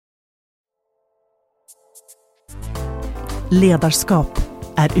Ledarskap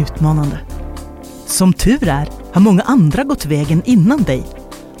är utmanande. Som tur är har många andra gått vägen innan dig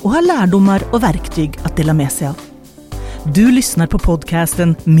och har lärdomar och verktyg att dela med sig av. Du lyssnar på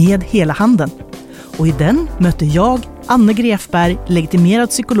podcasten Med hela handen. Och i den möter jag, Anne Grefberg, legitimerad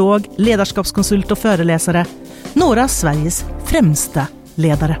psykolog, ledarskapskonsult och föreläsare, några av Sveriges främsta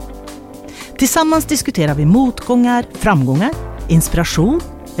ledare. Tillsammans diskuterar vi motgångar, framgångar, inspiration,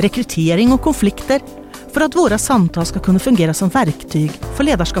 rekrytering och konflikter för att våra samtal ska kunna fungera som verktyg för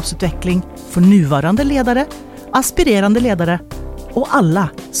ledarskapsutveckling för nuvarande ledare, aspirerande ledare och alla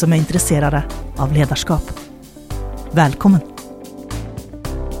som är intresserade av ledarskap. Välkommen!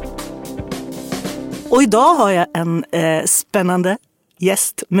 Och idag har jag en spännande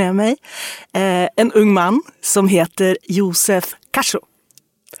gäst med mig. En ung man som heter Josef Cascio.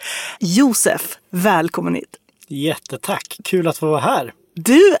 Josef, välkommen hit. Jättetack, kul att få vara här.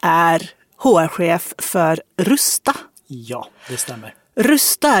 Du är HR-chef för Rusta. Ja, det stämmer.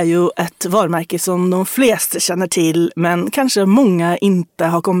 Rusta är ju ett varumärke som de flesta känner till, men kanske många inte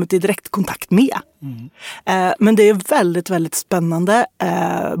har kommit i direkt kontakt med. Men det är väldigt, väldigt spännande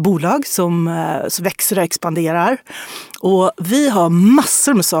bolag som växer och expanderar. Och vi har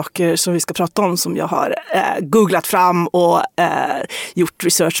massor med saker som vi ska prata om som jag har googlat fram och gjort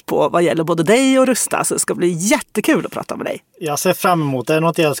research på vad gäller både dig och Rusta. Så det ska bli jättekul att prata med dig. Jag ser fram emot det. Är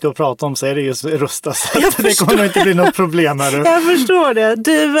något jag älskar att prata om så är det just Rusta. Så det kommer nog inte bli något problem här. Jag förstår det.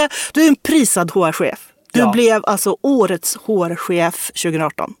 Du är en prisad HR-chef. Du blev alltså årets HR-chef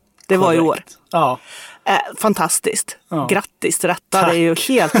 2018. Det var i år. Ja. Fantastiskt. Ja. Grattis till detta. Det är ju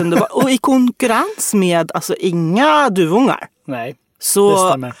helt underbart. Och i konkurrens med alltså inga duvungar. Nej, så det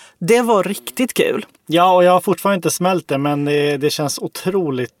stämmer. Det var riktigt kul. Ja, och jag har fortfarande inte smält det, men det känns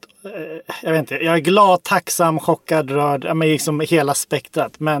otroligt. Jag vet inte, jag är glad, tacksam, chockad, rörd. Men liksom hela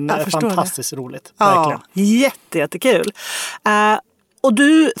spektrat. Men fantastiskt roligt. Verkligen. Ja, jättekul. Och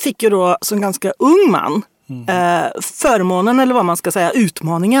du fick ju då som ganska ung man förmånen, eller vad man ska säga,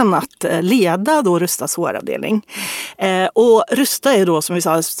 utmaningen att leda då Rustas HR-avdelning. Och Rusta är då, som vi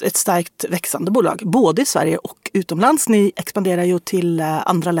sa, ett starkt växande bolag, både i Sverige och utomlands. Ni expanderar ju till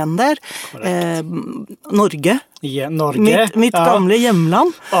andra länder. Norge. Ja, Norge. Mitt gamla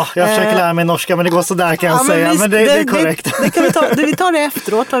hemland. Jag försöker lära mig norska, men det går sådär kan jag säga. Men det är korrekt. Vi tar det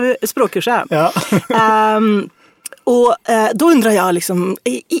efteråt, tar vi språkkursen. Ja. Och då undrar jag liksom,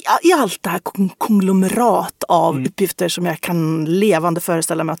 i allt det här konglomerat av uppgifter som jag kan levande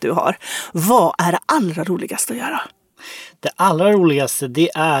föreställa mig att du har, vad är det allra roligaste att göra? Det allra roligaste, det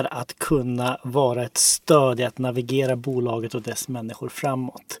är att kunna vara ett stöd i att navigera bolaget och dess människor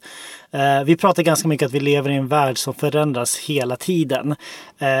framåt. Vi pratar ganska mycket att vi lever i en värld som förändras hela tiden.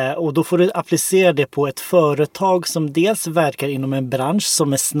 Och då får du applicera det på ett företag som dels verkar inom en bransch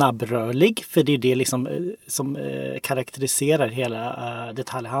som är snabbrörlig. För det är det liksom, som karaktäriserar hela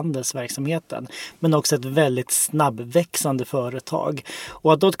detaljhandelsverksamheten. Men också ett väldigt snabbväxande företag.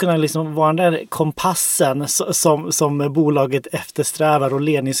 Och att då kunna liksom vara den där kompassen som bolaget eftersträvar och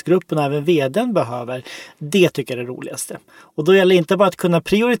ledningsgruppen och även vdn behöver. Det tycker jag är det roligaste. Och då gäller det inte bara att kunna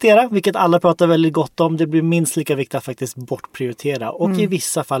prioritera, vilket alla pratar väldigt gott om. Det blir minst lika viktigt att faktiskt bortprioritera. Och i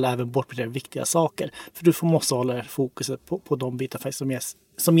vissa fall även bortprioritera viktiga saker. För du måste hålla fokuset på de bitar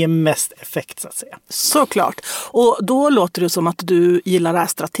som ger mest effekt, så att säga. Såklart. Och då låter det som att du gillar det här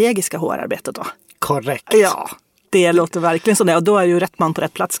strategiska HR-arbetet då? Korrekt. Ja. Det låter verkligen så. Och då är ju rätt man på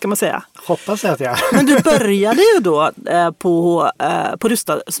rätt plats, kan man säga. Hoppas jag att jag är. Men du började ju då på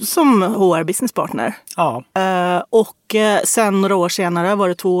Rusta som HR-business partner. Ja. Och sen några år senare, var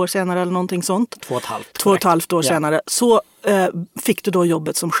det 2 år senare eller någonting sånt? 2,5 år senare. Så fick du då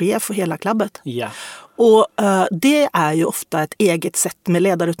jobbet som chef för hela klubbet. Ja. Och det är ju ofta ett eget sätt med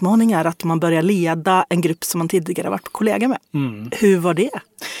ledarutmaningar, att man börjar leda en grupp som man tidigare varit kollega med. Hur var det?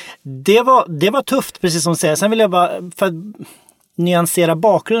 Det var tufft, precis som du säger. Sen vill jag bara, för att nyansera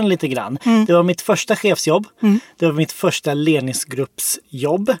bakgrunden lite grann. Det var mitt första chefsjobb. Det var mitt första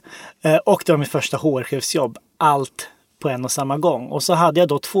ledningsgruppsjobb. Och det var mitt första HR-chefsjobb. Allt på en och samma gång. Och så hade jag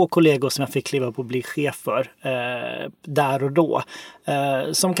då 2 kollegor som jag fick kliva upp och bli chef för där och då.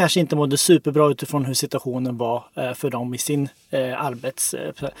 Som kanske inte mådde superbra utifrån hur situationen var för dem i sin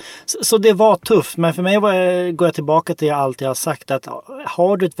Så det var tufft. Men för mig går jag tillbaka till allt jag har sagt, att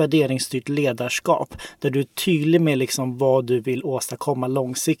har du ett värderingsstyrt ledarskap där du är tydlig med liksom vad du vill åstadkomma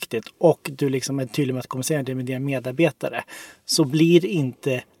långsiktigt och du liksom är tydlig med att kommunicera det med dina medarbetare, så blir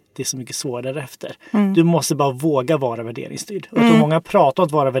inte alltid så mycket svårare därefter. Du måste bara våga vara värderingsstyrd. Och många pratar om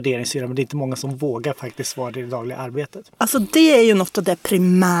att vara värderingsstyrda, men det är inte många som vågar faktiskt vara det i det dagliga arbetet. Alltså det är ju något av det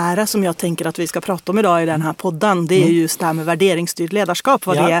primära som jag tänker att vi ska prata om idag i den här podden. Det är just det här med värderingsstyrt ledarskap.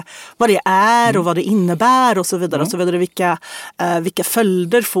 Vad det är och vad det innebär och så vidare. Och så vidare. Vilka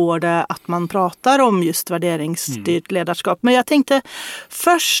följder får det att man pratar om just värderingsstyrt ledarskap. Men jag tänkte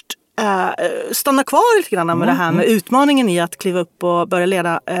först stanna kvar lite grann med det här med utmaningen i att kliva upp och börja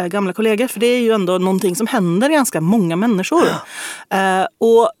leda gamla kollegor. För det är ju ändå någonting som händer ganska många människor.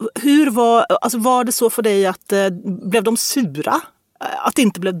 Och var det så för dig att blev de sura? Att det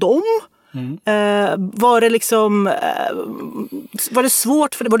inte blev dem? Var det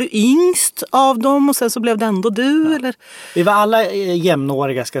svårt för det? Var du yngst av dem och sen så blev det ändå du? Eller? Vi var alla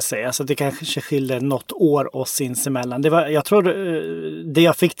jämnåriga ska jag säga, så det kanske skilde något år oss sinsemellan. Jag tror det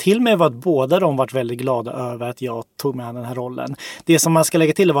jag fick till mig var att båda de var väldigt glada över att jag tog med den här rollen. Det som man ska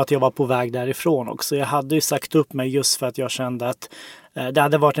lägga till var att jag var på väg därifrån också. Jag hade ju sagt upp mig just för att jag kände att det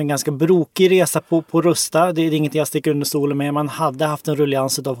hade varit en ganska brokig resa på Rusta. Det är inget jag sticker under stolen med. Man hade haft en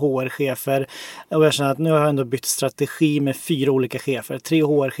rullians av HR-chefer. Och jag känner att nu har jag ändå bytt strategi med 4 olika chefer. 3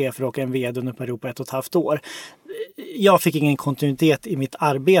 HR-chefer och en vd under period på 1,5 år. Jag fick ingen kontinuitet i mitt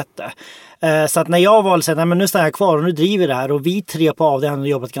arbete. Så att när jag valde att nu stannar jag kvar och nu driver det här och vi 3 på avdelningen har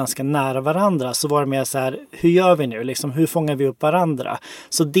jobbat ganska nära varandra, så var det mer så här, hur gör vi nu? Hur fångar vi upp varandra?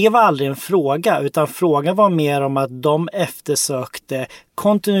 Så det var aldrig en fråga, utan frågan var mer om att de eftersökte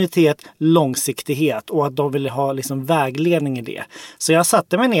kontinuitet, långsiktighet och att de ville ha vägledning i det. Så jag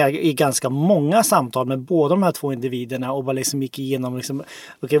satte mig ner i ganska många samtal med båda de här 2 individerna och bara gick igenom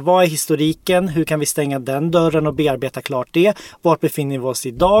vad är historiken? Hur kan vi stänga den dörren och bearbeta klart det? Vart befinner vi oss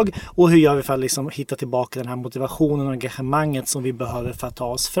idag? Och hur gör vi för att hitta tillbaka den här motivationen och engagemanget som vi behöver för att ta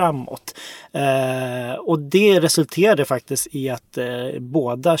oss framåt? Och det resulterade faktiskt i att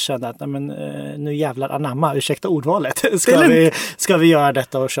båda kände att nu jävlar anamma, ursäkta ordvalet. Ska vi göra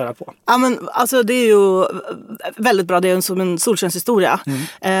detta och köra på? Ja, men alltså det är ju väldigt bra. Det är som en solskenshistoria.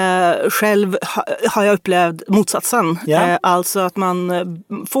 Själv har jag upplevt motsatsen. Alltså att man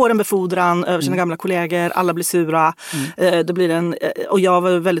får en befordran över sina gamla kollegor, alla blir sura. Det blir och jag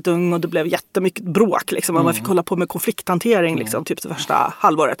var väldigt ung och det blev jättemycket bråk. Man fick hålla på med konflikthantering typ det första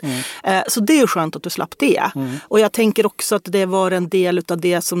halvåret. Så det är ju skönt att du slapp det. Och jag tänker också att det var en del av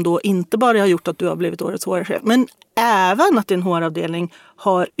det som då inte bara har gjort att du har blivit årets HR-chef, men även att din HR-avdelning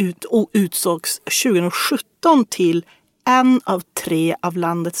har utsågs 2017 till en av 3 av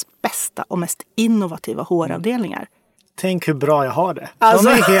landets bästa och mest innovativa HR-avdelningar. Tänk hur bra jag har det. De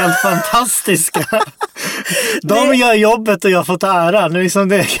är helt fantastiska. De gör jobbet och jag får ta äran.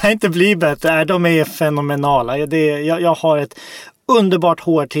 Det kan inte bli bättre. De är fenomenala. Jag har ett underbart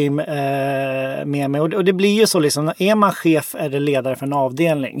HR-team med mig. Och det blir ju så är man chef eller ledare för en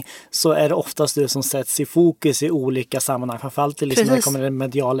avdelning, så är det oftast du som sätts i fokus i olika sammanhang. Framförallt när det kommer den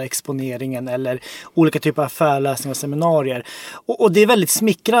mediala exponeringen eller olika typer av föreläsningar och seminarier. Och det är väldigt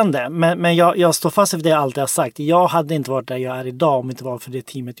smickrande. Men jag står fast vid det jag alltid har sagt. Jag hade inte varit där jag är idag om det inte var för det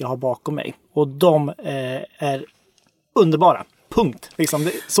teamet jag har bakom mig. Och de är underbara. Punkt.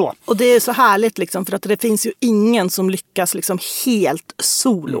 Så. Och det är så härligt för att det finns ju ingen som lyckas helt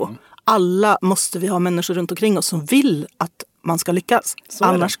solo. Alla måste vi ha människor runt omkring oss som vill att man ska lyckas.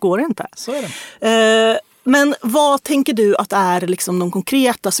 Annars går det inte. Så är det. Men vad tänker du att är de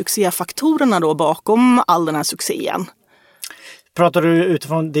konkreta succéfaktorerna då bakom all den här succén? Pratar du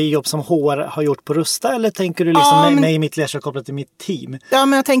utifrån det jobb som HR har gjort på Rusta, eller tänker du mig i mitt ledarskap kopplat till mitt team? Ja,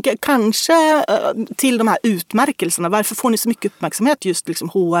 men jag tänker kanske till de här utmärkelserna. Varför får ni så mycket uppmärksamhet just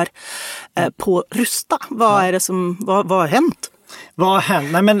HR på Rusta? Vad är det vad har hänt? Vad har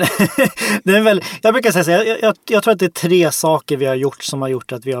hänt? Nej, men det är väl, jag brukar säga så, jag tror att det är 3 saker vi har gjort som har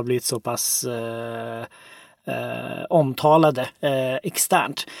gjort att vi har blivit så pass omtalade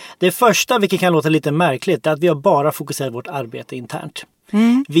externt. Det första, vilket kan låta lite märkligt, är att vi har bara fokuserat vårt arbete internt.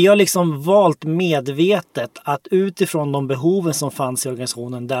 Vi har valt medvetet att utifrån de behoven som fanns i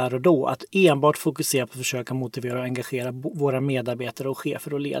organisationen där och då, att enbart fokusera på att försöka motivera och engagera våra medarbetare och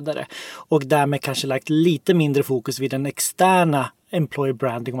chefer och ledare. Och därmed kanske lagt lite mindre fokus vid den externa employer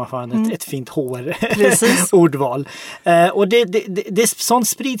branding, om man får använda ett fint HR-ordval. Och sånt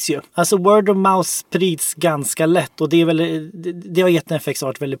sprids ju. Alltså word of mouth sprids ganska lätt, och det har gett en effekt som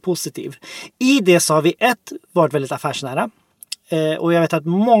har varit väldigt positiv. I det så har vi varit väldigt affärsnära. och jag vet att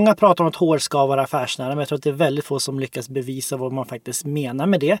många pratar om att HR ska vara affärsnära, men jag tror att det är väldigt få som lyckas bevisa vad man faktiskt menar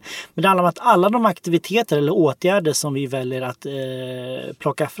med det. Men det handlar om att alla de aktiviteter eller åtgärder som vi väljer att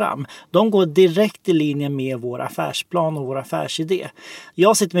plocka fram, de går direkt i linje med vår affärsplan och vår affärsidé.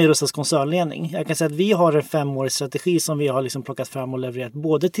 Jag sitter med i Rustas koncernledning. Jag kan säga att vi har en 5-årig strategi som vi har liksom plockat fram och levererat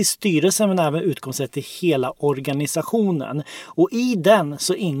både till styrelsen men även utgångssätt till hela organisationen. Och i den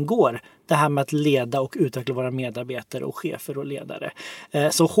så ingår det här med att leda och utveckla våra medarbetare och chefer och ledare.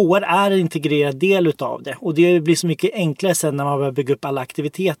 Så HR är en integrerad del utav det. Och det blir så mycket enklare sen när man börjar bygga upp alla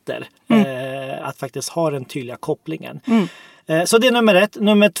aktiviteter. Att faktiskt ha den tydliga kopplingen. Så det är nummer 1.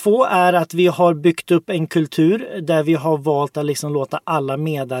 Nummer 2 är att vi har byggt upp en kultur där vi har valt att liksom låta alla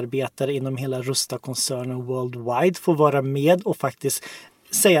medarbetare inom hela Rusta-koncernen worldwide få vara med och faktiskt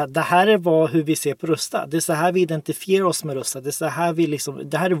säga det här är hur vi ser på Rusta. Det är så här vi identifierar oss med Rusta. Det är så här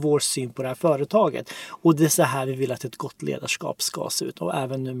det här är vår syn på det här företaget. Och det är så här vi vill att ett gott ledarskap ska se ut. Och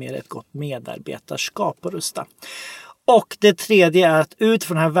även numera ett gott medarbetarskap på Rusta. Och det tredje är att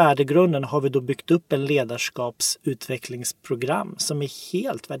utifrån den här värdegrunden har vi då byggt upp en ledarskapsutvecklingsprogram som är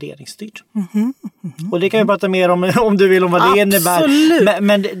helt värderingsstyrt. Och det kan vi prata mer om du vill om vad det innebär.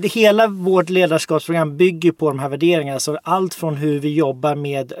 Men hela vårt ledarskapsprogram bygger på de här värderingarna. Så allt från hur vi jobbar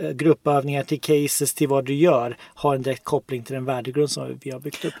med gruppövningar till cases till vad du gör har en direkt koppling till den värdegrund som vi har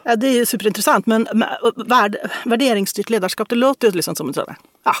byggt upp. Ja, det är superintressant, men värderingsstyrt ledarskap, det låter ju liksom som en sån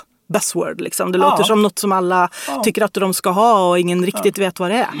buzzword liksom. Det låter som något som alla tycker att de ska ha och ingen riktigt vet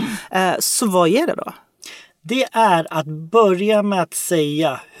vad det är. Så vad är det då? Det är att börja med att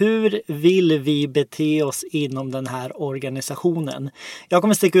säga hur vill vi bete oss inom den här organisationen. Jag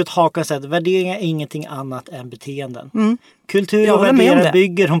kommer sticka ut hakan och säga att värderingar är ingenting annat än beteenden. Kultur och värderingar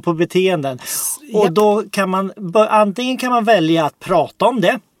bygger de på beteenden. Och då kan man antingen kan man välja att prata om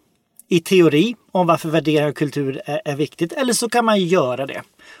det i teori om varför värderingar och kultur är viktigt, eller så kan man göra det.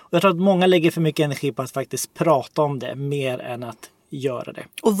 Och jag tror att många lägger för mycket energi på att faktiskt prata om det mer än att göra det.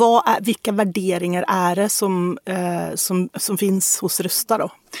 Och vilka värderingar är det som finns hos Rusta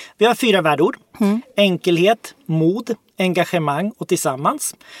då? Vi har 4 värdord. Enkelhet, mod, engagemang och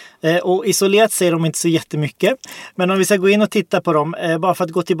tillsammans. Och isolerat säger de inte så jättemycket. Men om vi ska gå in och titta på dem, bara för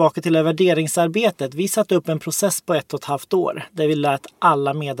att gå tillbaka till det värderingsarbetet. Vi satte upp en process på 1,5 år där vi lät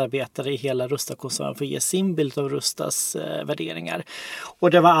alla medarbetare i hela Rusta-koncernen få ge sin bild av Rustas värderingar.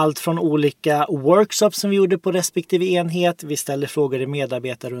 Och det var allt från olika workshops som vi gjorde på respektive enhet. Vi ställde frågor i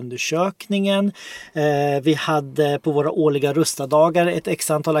medarbetarundersökningen. Vi hade på våra årliga Rusta-dagar ett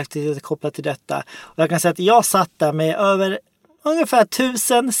antal aktiviteter kopplat till detta. Och jag kan säga att jag satt där med över ungefär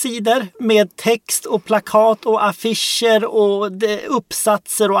 1000 sidor med text och plakat och affischer och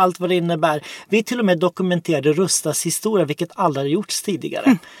uppsatser och allt vad det innebär. Vi till och med dokumenterade Rustas historia, vilket aldrig gjorts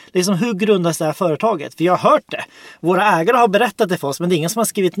tidigare. Liksom, hur grundas det här företaget? Vi har hört det. Våra ägare har berättat det för oss, men det är ingen som har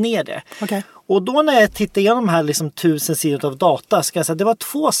skrivit ner det. Okay. Och då när jag tittar igenom de här 1000 sidor av data ska jag säga att det var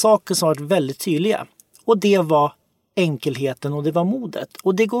 2 saker som var väldigt tydliga. Och det var enkelheten och det var modet.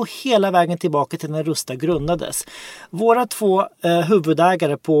 Och det går hela vägen tillbaka till när Rusta grundades. Våra 2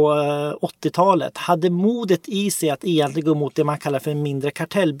 huvudägare på 80-talet hade modet i sig att egentligen gå mot det man kallar för en mindre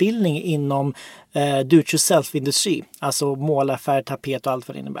kartellbildning inom do-it-yourself-industri. Alltså målarfärg, tapet och allt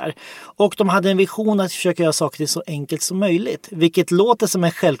vad det innebär. Och de hade en vision att försöka göra saker så enkelt som möjligt. Vilket låter som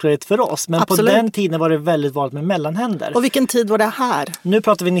en självklarhet för oss. Men Absolut. På den tiden var det väldigt vanligt med mellanhänder. Och vilken tid var det här? Nu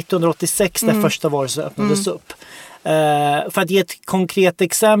pratar vi 1986 när första varuhuset öppnades upp. För att ge ett konkret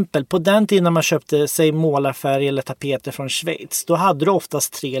exempel, på den tiden när man köpte sig målarfärg eller tapeter från Schweiz, då hade du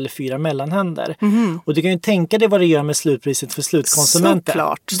oftast 3 eller 4 mellanhänder. Och du kan ju tänka dig vad det gör med slutpriset för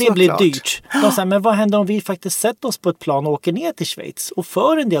slutkonsumenten. Det blir dyrt. De säger, men vad händer om vi faktiskt sätter oss på ett plan och åker ner till Schweiz och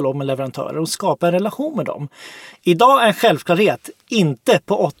för en dialog med leverantörer och skapar en relation med dem? Idag är en självklarhet, inte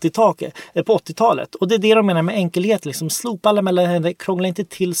på 80-talet. Och det är det de menar med enkelhet. Liksom, slopa alla mellanhänder, krångla inte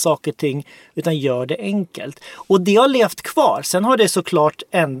till saker och ting, utan gör det enkelt. Och det har levt kvar. Sen har det såklart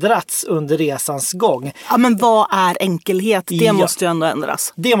ändrats under resans gång. Ja, men vad är enkelhet? Det måste ju ändå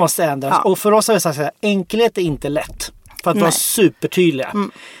ändras. Det måste ändras. Ja. Och för oss har vi sagt att enkelhet är inte lätt. För att vara supertydliga.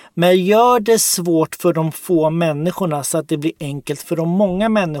 Men gör det svårt för de få människorna så att det blir enkelt för de många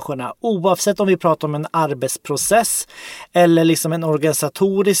människorna. Oavsett om vi pratar om en arbetsprocess eller liksom en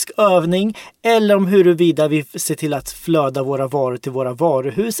organisatorisk övning. Eller om huruvida vi ser till att flöda våra varor till våra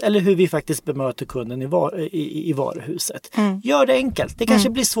varuhus. Eller hur vi faktiskt bemöter kunden i varuhuset. Gör det enkelt. Det kanske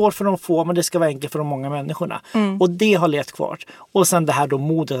blir svårt för de få, men det ska vara enkelt för de många människorna. Och det har levt kvar. Och sen det här då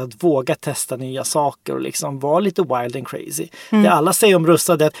modet att våga testa nya saker och liksom vara lite wild and crazy. Det alla säger om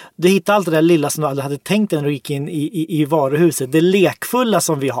Rusta är att Du hittar allt det där lilla som du aldrig hade tänkt när du gick in i varuhuset. Det lekfulla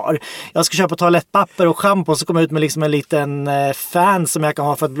som vi har. Jag ska köpa toalettpapper och shampoo, så kommer jag ut med liksom en liten fan som jag kan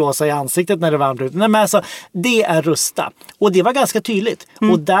ha för att blåsa i ansiktet när det är varmt ut. Nej, men alltså, det är Rusta. Och det var ganska tydligt.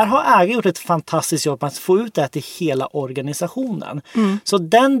 Och där har ägaren gjort ett fantastiskt jobb att få ut det här till hela organisationen. Så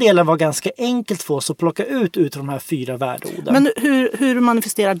den delen var ganska enkelt för oss att plocka ut de här 4 värdeorden. Men hur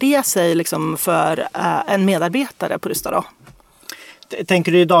manifesterar det sig liksom för en medarbetare på Rusta då?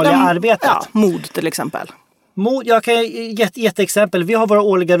 Tänker du i dagliga arbetet? Ja, mod till exempel. Jag kan ge ett jätteexempel. Vi har våra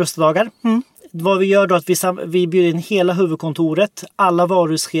årliga Rustadagar. Vad vi gör då att vi bjuder in hela huvudkontoret, alla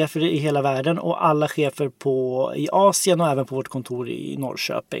varuhuschefer i hela världen och alla chefer i Asien och även på vårt kontor i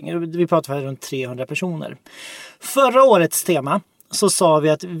Norrköping. Vi pratar för runt 300 personer. Förra årets tema så sa vi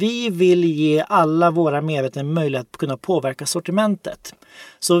att vi vill ge alla våra medvetna möjlighet att kunna påverka sortimentet.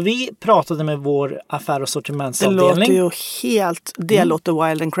 Så vi pratade med vår affär- och sortimentsavdelning. Det låter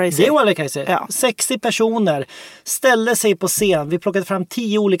wild and crazy. Det är wild and crazy. Ja. 60 personer ställde sig på scen. Vi plockade fram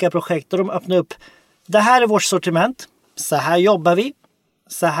 10 olika projekt och de öppnade upp. Det här är vårt sortiment. Så här jobbar vi.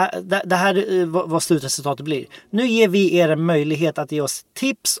 Så här, det här är vad slutresultatet blir. Nu ger vi er en möjlighet att ge oss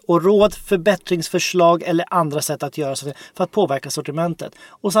tips och råd, förbättringsförslag eller andra sätt att göra så för att påverka sortimentet.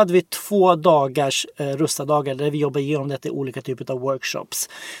 Och så hade vi 2 dagars Rustadagar där vi jobbade igenom detta i olika typer av workshops.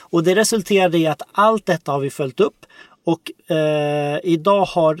 Och det resulterade i att allt detta har vi följt upp. Och idag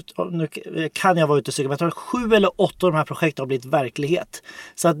nu kan jag vara ute och cykla, men jag tror att 7 eller 8 av de här projekten har blivit verklighet.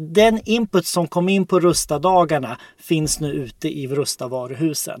 Så att den input som kom in på Rustadagarna finns nu ute i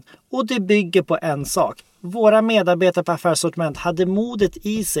Rusta-varuhusen. Och det bygger på en sak. Våra medarbetare på affärssortiment hade modet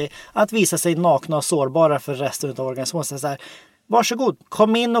i sig att visa sig nakna och sårbara för resten av organisationen. Så här, varsågod,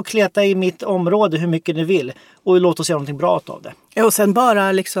 kom in och kleta i mitt område hur mycket ni vill och låt oss göra någonting bra av det. Ja, och sen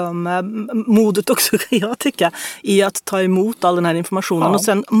bara liksom modet också, kan jag tycka, i att ta emot all den här informationen och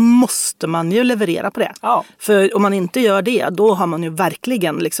sen måste man ju leverera på det. Ja. För om man inte gör det, då har man ju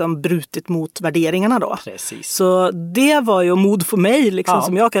verkligen liksom brutit mot värderingarna då. Precis. Så det var ju mod för mig liksom,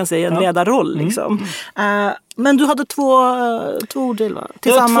 som jag kan säga, en ledarroll liksom. Men du hade två ord, va?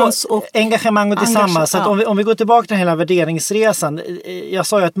 Tillsammans och engagemang och tillsammans. Så att om vi går tillbaka till hela värderingsresan. Jag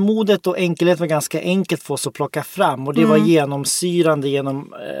sa ju att modet och enkelhet var ganska enkelt för oss att plocka fram. Och det var genomsyrande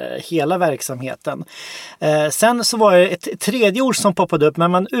genom hela verksamheten. Sen så var det ett tredje ord som poppade upp.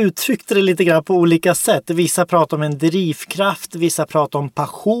 Men man uttryckte det lite grann på olika sätt. Vissa pratar om en drivkraft. Vissa pratar om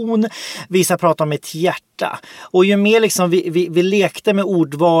passion. Vissa pratar om ett hjärta. Och ju mer liksom vi lekte med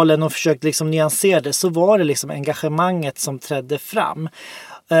ordvalen och försökte liksom nyansera det, så var det liksom engagemanget som trädde fram.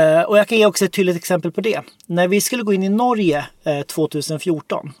 Och jag kan ge också ett tydligt exempel på det. När vi skulle gå in i Norge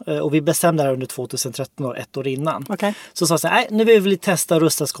 2014 och vi bestämde det under 2013 och 1 år innan. Okay. Så sa jag nu vill vi testa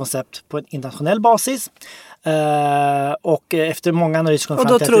Rustas koncept på en internationell basis. Och efter många analyser och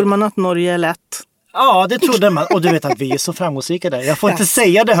då tror man att Norge är lätt. Ja, det trodde man. Och du vet att vi är så framgångsrika där. Jag får inte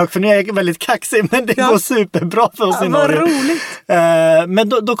säga det högt för nu är jag väldigt kaxig. Men det går superbra för oss i Norge. Vad roligt. Men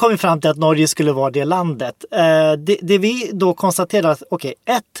då kom vi fram till att Norge skulle vara det landet. Det vi då konstaterade att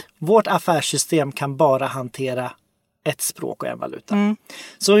vårt affärssystem kan bara hantera ett språk och en valuta.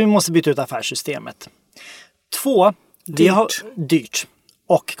 Så vi måste byta ut affärssystemet. 2, vi har dyrt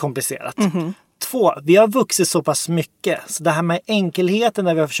och komplicerat. 2, vi har vuxit så pass mycket. Så det här med enkelheten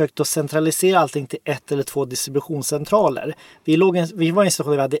när vi har försökt att centralisera allting till 1 eller 2 distributionscentraler. Vi var i en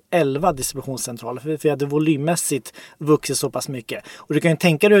situation där vi hade 11 distributionscentraler. För vi hade volymmässigt vuxit så pass mycket. Och du kan ju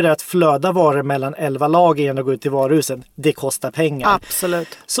tänka dig att flöda varor mellan 11 lager innan du går ut till varuhusen. Det kostar pengar.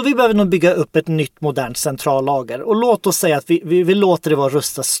 Absolut. Så vi behöver nog bygga upp ett nytt modernt centrallager. Och låt oss säga att vi låter det vara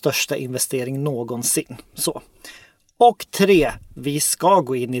Rustas största investering någonsin. Så. Och 3, vi ska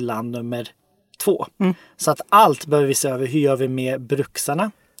gå in i land nummer 2. Så att allt behöver vi se över. Hur gör vi med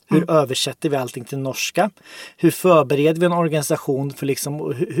bruksarna? Hur översätter vi allting till norska? Hur förbereder vi en organisation för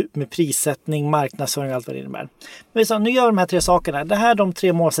liksom, med prissättning, marknadsföring och allt vad det innebär? Men vi sa, nu gör vi de här 3 sakerna. Det här är de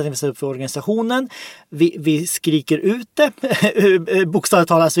 3 målsättningar vi sätter upp för organisationen. Vi skriker ut det. Bokstavligt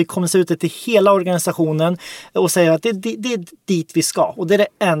talat, alltså vi kommer ut det till hela organisationen och säger att det är dit vi ska. Och det är det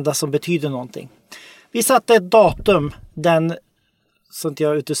enda som betyder någonting. Vi satte ett datum så inte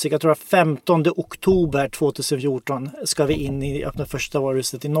jag jag tror att 15 oktober 2014 ska vi in i öppna första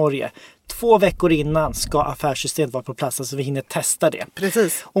varuhuset i Norge. 2 veckor innan ska affärssystemet vara på plats, så alltså vi hinner testa det.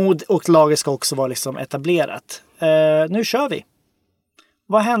 Precis. Och lager ska också vara liksom etablerat. Nu kör vi.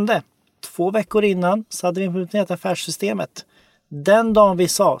 Vad hände? 2 veckor innan så hade vi implementerat affärssystemet. Den dagen vi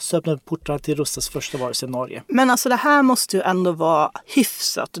så öppnade portarna till Rustas första varuhus i Norge. Men alltså det här måste ju ändå vara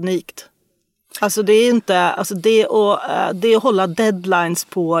hyfsat unikt. Alltså det är inte, alltså det att hålla deadlines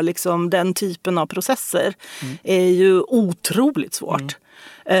på liksom den typen av processer är ju otroligt svårt.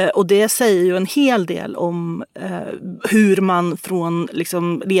 Och det säger ju en hel del om hur man från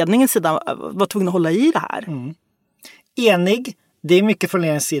liksom ledningens sida var tvungen att hålla i det här. Enig, det är mycket från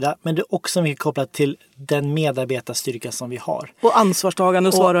ledningens sida, men det är också mycket kopplat till den medarbetarstyrka som vi har. Och ansvarstagande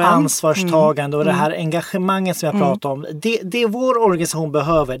och svar och ansvarstagande och det här engagemanget som jag pratar om. Det vår organisation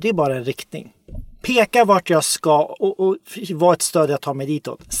behöver, det är bara en riktning. Peka vart jag ska och vad ett stöd jag tar mig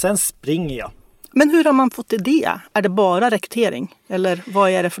ditåt. Sen springer jag. Men hur har man fått det? Är det bara rekrytering? Eller vad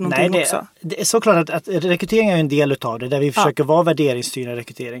är det för någonting också? Det är såklart att rekrytering är en del utav det. Där vi försöker vara värderingsstyrda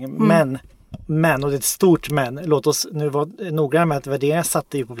rekrytering. Men, och det är ett stort men, låt oss nu vara noggranna med att värderingar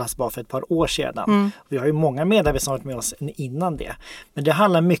satte ju på plats bara för ett par år sedan. Vi har ju många medarbetare som varit med oss innan det. Men det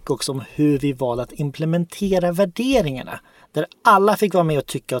handlar mycket också om hur vi valde att implementera värderingarna. Där alla fick vara med och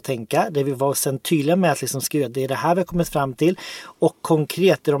tycka och tänka. Där vi var sen tydliga med att liksom skriva det är det här vi har kommit fram till. Och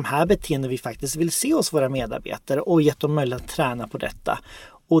konkret är de här beteenden vi faktiskt vill se hos våra medarbetare. Och gett dem möjlighet att träna på detta.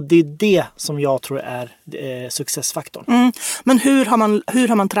 Och det är det som jag tror är successfaktorn. Men hur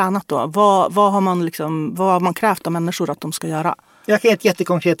har man tränat då? Vad har man krävt av människor att de ska göra? Jag kan ge ett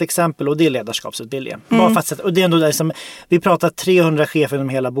jättekonkret exempel och det är ledarskapsutbildningen. Bara för att sätta, och det är ändå liksom, vi pratar 300 chefer inom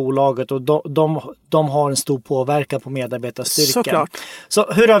hela bolaget och de har en stor påverkan på medarbetarstyrkan. Såklart.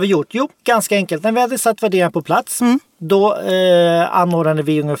 Så hur har vi gjort? Jo, ganska enkelt. När vi hade satt värderingar på plats då anordnade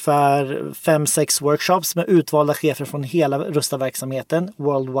vi ungefär 5-6 workshops med utvalda chefer från hela Rusta-verksamheten,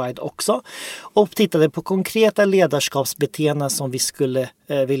 worldwide också. Och tittade på konkreta ledarskapsbeteenden som vi skulle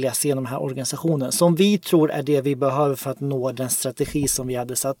vilja se i de här organisationen. Som vi tror är det vi behöver för att nå den strategi som vi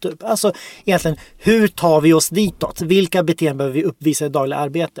hade satt upp. Alltså egentligen, hur tar vi oss ditåt? Vilka beteenden behöver vi uppvisa i dagliga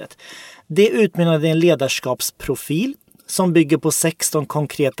arbetet? Det utmynnade i en ledarskapsprofil som bygger på 16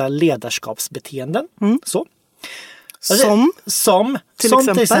 konkreta ledarskapsbeteenden. Så. Som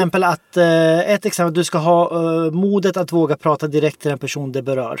till exempel att ett exempel, du ska ha modet att våga prata direkt till den person det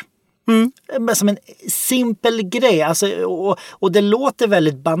berör. Som en simpel grej. Alltså, och det låter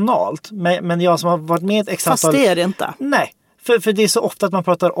väldigt banalt. Men jag som har varit med ett exempel. Fast det är det inte. Nej. För det är så ofta att man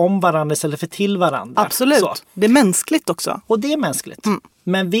pratar om varandra istället för till varandra. Absolut. Så. Det är mänskligt också. Och det är mänskligt.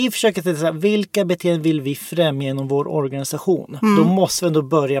 Men vi försöker titta vilka beteenden vill vi främja inom vår organisation. Då måste vi ändå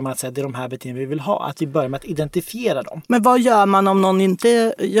börja med att säga att det är de här beteenden vi vill ha. Att vi börjar med att identifiera dem. Men vad gör man om någon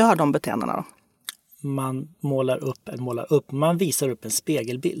inte gör de beteendena då? Man målar upp. Man visar upp en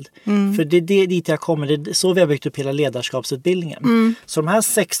spegelbild. För det är dit jag kommer. Det är så vi har byggt upp hela ledarskapsutbildningen. Så de här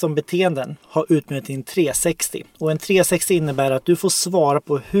 16 beteenden har utmynnat i en 360. Och en 360 innebär att du får svara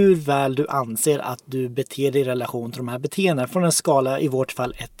på hur väl du anser att du beter dig i relation till de här beteendena. Från en skala i vårt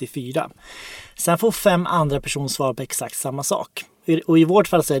fall 1-4. Sen får 5 andra personer svara på exakt samma sak. Och i vårt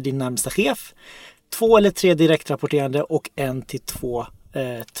fall så är det din närmsta chef. 2 eller 3 direktrapporterande och 1-2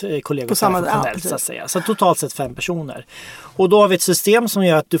 kollegor på samma så att säga. Så totalt sett 5 personer. Och då har vi ett system som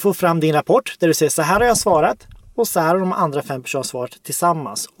gör att du får fram din rapport där du säger så här har jag svarat och så här har de andra 5 personerna svarat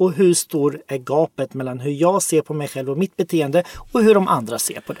tillsammans. Och hur stor är gapet mellan hur jag ser på mig själv och mitt beteende och hur de andra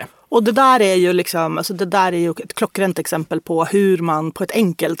ser på det. Och det där är ju liksom, alltså det där är ju ett klockrent exempel på hur man på ett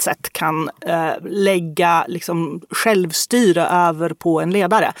enkelt sätt kan lägga liksom självstyre över på en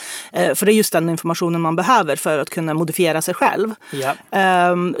ledare. För det är just den informationen man behöver för att kunna modifiera sig själv. Ja.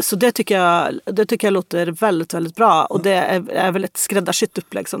 Så det tycker jag låter väldigt, väldigt bra. Och det är väl ett skräddarsytt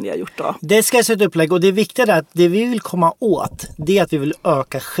upplägg som vi har gjort då. Det är ett skräddarsytt upplägg och det viktiga är att det vi vill komma åt det är att vi vill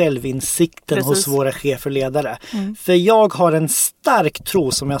öka självinsikten hos våra chefer och ledare. För jag har en stark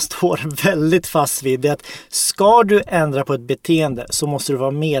tro som jag står väldigt fast vid det att ska du ändra på ett beteende så måste du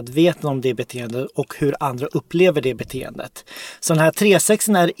vara medveten om det beteendet och hur andra upplever det beteendet. Så den här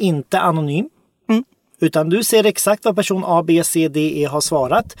 360 är inte anonym. Utan du ser exakt vad person A, B, C, D, E har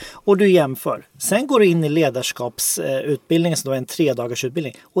svarat och du jämför. Sen går du in i ledarskapsutbildningen som då är en 3-dagars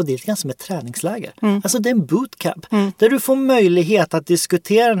utbildning. Och det är lite som ett träningsläger. Alltså det är en bootcamp. Där du får möjlighet att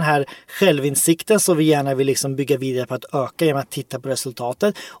diskutera den här självinsikten som vi gärna vill liksom bygga vidare på att öka genom att titta på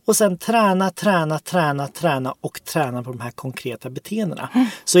resultatet. Och sen träna och träna på de här konkreta beteendena.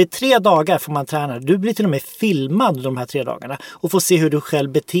 Så i 3 dagar får man träna. Du blir till och med filmad de här 3 dagarna och får se hur du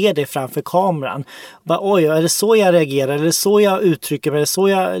själv beter dig framför kameran. Oj, är det så jag reagerar? Är det så jag uttrycker mig? Är det så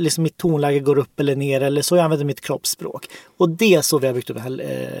jag, liksom, mitt tonläge går upp eller ner? Eller så jag använder mitt kroppsspråk? Och det är så vi har byggt upp den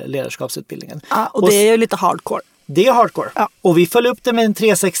här ledarskapsutbildningen. Ja, och det är ju lite hardcore. Det är hardcore. Ja. Och vi följer upp det med en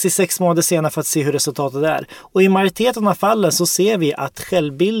 366 månader senare för att se hur resultatet är. Och i majoriteten av fallen så ser vi att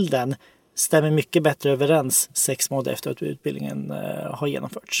självbilden stämmer mycket bättre överens 6 månader efter att utbildningen har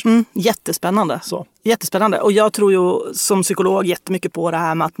genomförts. Jättespännande. Så. Jättespännande. Och jag tror ju som psykolog jättemycket på det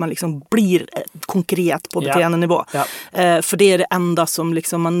här med att man liksom blir konkret på beteendenivå. Ja. För det är det enda som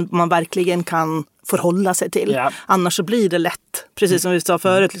liksom man verkligen kan förhålla sig till. Ja. Annars så blir det lätt, precis som vi sa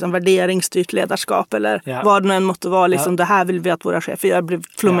förut, liksom värderingsstyrt ledarskap eller vad det nu än måste vara. Liksom, det här vill vi att våra chefer gör, blir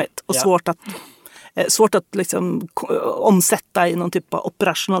flummigt och svårt att liksom omsätta i någon typ av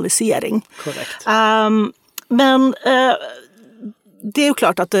operationalisering. Korrekt. Men det är ju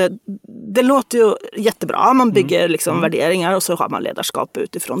klart att det låter ju jättebra. Man bygger liksom värderingar och så har man ledarskap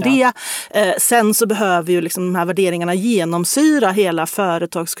utifrån det. Sen så behöver ju liksom de här värderingarna genomsyra hela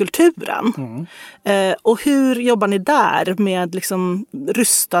företagskulturen. Och hur jobbar ni där med liksom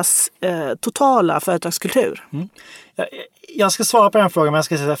Rustas totala företagskultur? Jag ska svara på den frågan, men jag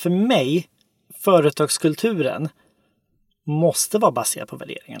ska säga för mig, företagskulturen måste vara baserad på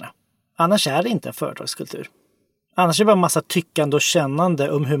värderingarna. Annars är det inte en företagskultur. Annars är det bara en massa tyckande och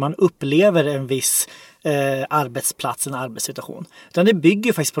kännande om hur man upplever en viss arbetsplats, en arbetssituation. Utan det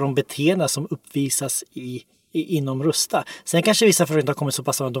bygger faktiskt på de beteenden som uppvisas inom Rusta. Sen kanske vissa företag har kommit så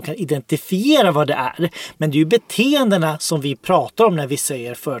pass att de kan identifiera vad det är. Men det är ju beteendena som vi pratar om när vi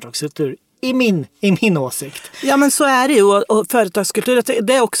säger företagskultur. I min åsikt. Ja, men så är det ju. Och företagskultur,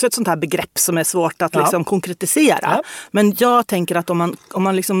 det är också ett sånt här begrepp som är svårt att liksom konkretisera. Ja. Men jag tänker att om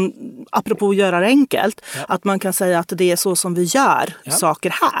man liksom, apropå att göra det enkelt, att man kan säga att det är så som vi gör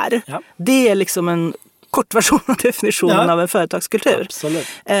saker här. Ja. Det är liksom en kortversion av definitionen av en företagskultur. Absolut.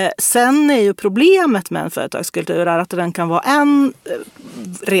 Sen är ju problemet med en företagskultur är att den kan vara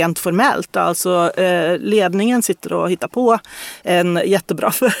rent formellt. Alltså ledningen sitter och hittar på en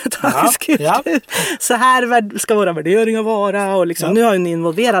jättebra företagskultur. Ja. Så här ska våra värderingar vara. Och liksom, nu har ju ni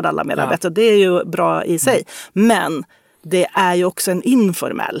involverat alla medarbetare. Det är ju bra i sig. Men det är ju också en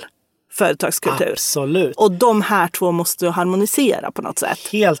informell företagskultur. Absolut. Och de här två måste ju harmonisera på något sätt.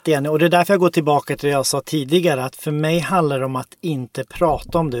 Helt enig. Och det är därför jag går tillbaka till det jag sa tidigare. Att för mig handlar det om att inte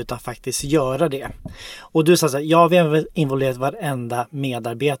prata om det utan faktiskt göra det. Och du sa så här, vi har involverat varenda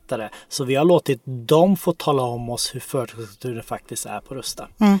medarbetare. Så vi har låtit dem få tala om oss hur företagskulturen faktiskt är på Rusta.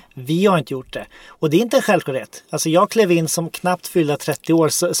 Vi har inte gjort det. Och det är inte en självklarhet. Alltså jag klev in som knappt fyllda 30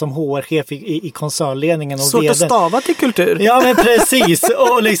 år som HR-chef i koncernledningen. Och svårt att stava till kultur. Ja, men precis.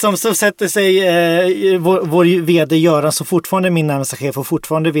 Och liksom så sätter sig vår vd Göran, så fortfarande min närmaste chef och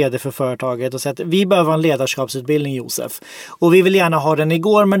fortfarande vd för företaget, och säger att vi behöver en ledarskapsutbildning, Josef. Och vi vill gärna ha den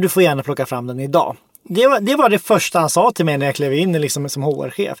igår, men du får gärna plocka fram den idag. Det var det första han sa till mig när jag klev in liksom, som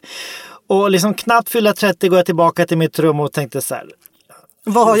HR-chef. Och liksom knappt fyllda 30 går jag tillbaka till mitt rum och tänkte så här: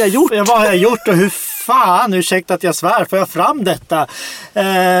 vad har jag gjort? Vad har jag gjort och hur fan, ursäkta att jag svär, får jag fram detta?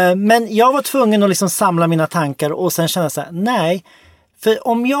 Men jag var tvungen att liksom samla mina tankar och sen känna så här, nej. För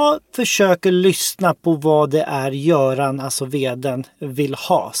om jag försöker lyssna på vad det är Göran, alltså vdn, vill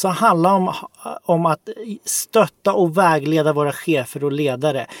ha, så handlar det om att stötta och vägleda våra chefer och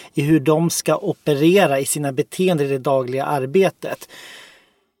ledare i hur de ska operera i sina beteenden i det dagliga arbetet.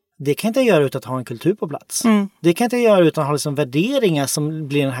 Det kan inte jag göra utan att ha en kultur på plats. Det kan inte jag göra utan att ha liksom värderingar som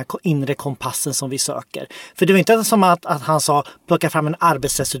blir den här inre kompassen som vi söker. För det var inte som att han sa plocka fram en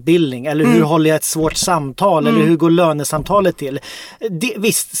arbetsrättsutbildning eller hur håller jag ett svårt samtal eller hur går lönesamtalet till.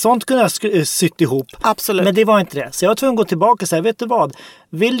 Visst, sånt kunde jag sytt ihop. Absolut. Men det var inte det. Så jag var tvungen att gå tillbaka och säga, vet du vad?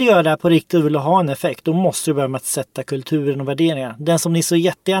 Vill du göra det här på riktigt och vill ha en effekt, då måste du börja med att sätta kulturen och värderingar. Den som ni så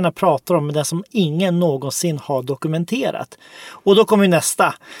jättegärna pratar om, men den som ingen någonsin har dokumenterat. Och då kommer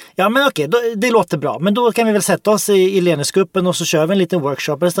nästa. Ja, men okej, det låter bra. Men då kan vi väl sätta oss i ledningsgruppen och så kör vi en liten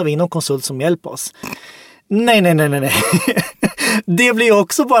workshop eller så har vi någon konsult som hjälper oss. Nej. Det blir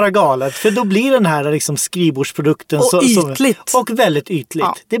också bara galet. För då blir den här liksom skrivbordsprodukten och ytligt. Och väldigt ytligt.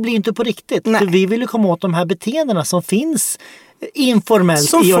 Ja. Det blir inte på riktigt. För vi vill ju komma åt de här beteendena som finns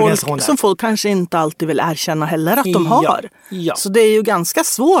informellt i organisationen. Som folk kanske inte alltid vill erkänna heller att de har. Ja. Så det är ju ganska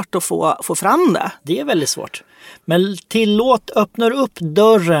svårt att få fram det. Det är väldigt svårt. Men öppnar upp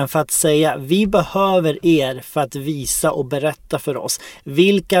dörren för att säga vi behöver er för att visa och berätta för oss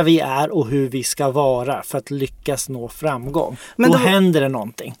vilka vi är och hur vi ska vara för att lyckas nå framgång. Men då händer det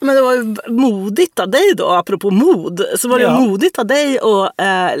någonting. Men det var ju modigt av dig då, apropå mod, så var det modigt av dig att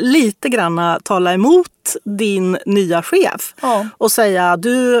lite grann tala emot din nya chef och säga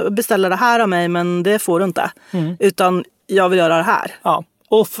du beställer det här av mig men det får du inte. Utan jag vill göra det här. Ja.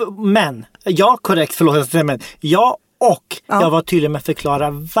 Jag var tydlig med att förklara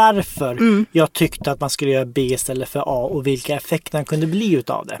varför jag tyckte att man skulle göra B istället för A och vilka effekterna kunde bli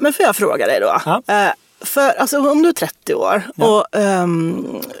utav det. Men får jag fråga dig då? Ja. För alltså, om du är 30 år och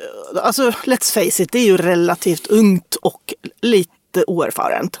alltså let's face it, det är ju relativt ungt och väldigt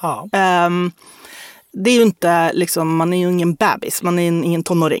oerfarent. Ja. Det är ju inte liksom, man är ju ingen bebis, man är ingen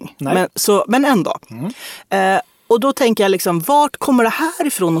tonåring. Men ändå. Och då tänker jag liksom, vart kommer det här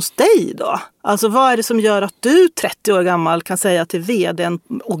ifrån hos dig då? Alltså vad är det som gör att du 30 år gammal kan säga till vdn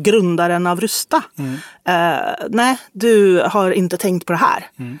och grundaren av Rusta, nej, du har inte tänkt på det här.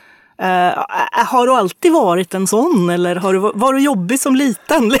 Har du alltid varit en sån eller var du jobbig som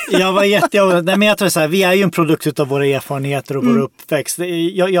liten? Jag var jättejobbig. Nej, men jag tror så här, vi är ju en produkt av våra erfarenheter och vår uppväxt.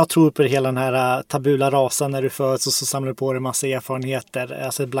 Jag tror på hela den här tabula rasa när du föds och så samlar du på dig en massa erfarenheter.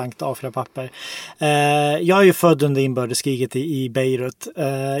 Alltså ett blankt A4-papper. Jag är ju född under inbördeskriget i Beirut.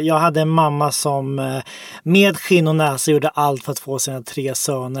 Jag hade en mamma som med skinn och näsa gjorde allt för att få sina 3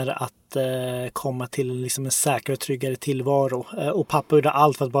 söner att komma till liksom en säkrare och tryggare tillvaro. Och pappa gjorde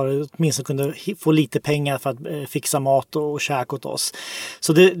allt för att bara åtminstone kunde få lite pengar för att fixa mat och käk åt oss.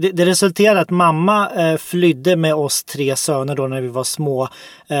 Så det resulterade att mamma flydde med oss 3 söner då när vi var små.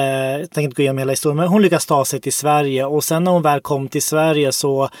 Jag tänker inte gå igenom hela historien, men hon lyckades ta sig till Sverige. Och sen när hon väl kom till Sverige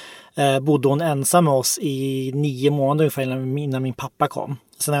så bodde hon ensam med oss i 9 månader ungefär innan min pappa kom.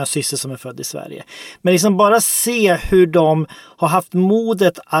 Sen har jag en syster som är född i Sverige. Men liksom bara se hur de har haft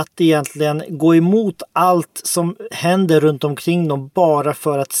modet att egentligen gå emot allt som händer runt omkring dem bara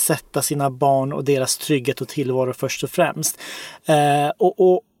för att sätta sina barn och deras trygghet och tillvaro först och främst.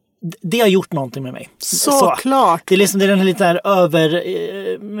 Och det har gjort någonting med mig. Såklart. Det är liksom den här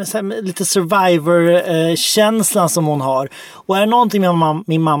lite survivor-känslan som hon har. Och är det någonting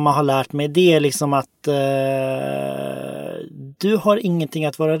min mamma har lärt mig, det är liksom att du har ingenting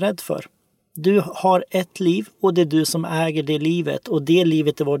att vara rädd för. Du har ett liv och det är du som äger det livet. Och det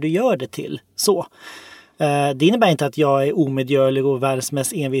livet är vad du gör det till. Så. Det innebär inte att jag är omedgörlig och världens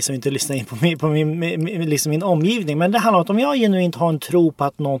mest envis och inte lyssnar in på min omgivning. Men det handlar om att om jag genuint har en tro på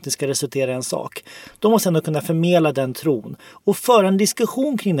att någonting ska resultera i en sak, då måste jag ändå kunna förmedla den tron och föra en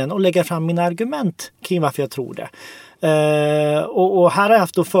diskussion kring den och lägga fram mina argument kring varför jag tror det. Och här har jag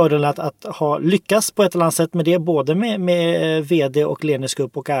haft då fördelen att ha lyckats på ett eller annat sätt med det, både med vd och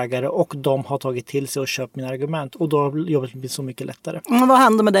ledningsgrupp och ägare, och de har tagit till sig och köpt mina argument, och då har jobbet blivit så mycket lättare. Vad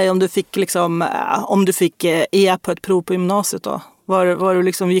hände med dig om du fick E på ett prov på gymnasiet då? Var du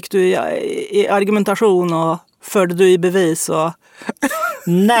liksom, gick du i argumentation och förde du i bevis och...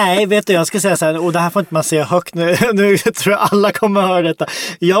 Nej, vet du, jag ska säga så här, och det här får inte man säga högt nu tror jag alla kommer att höra detta.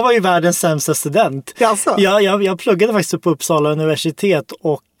 Jag var ju världens sämsta student. Jaså? Jag pluggade faktiskt på Uppsala universitet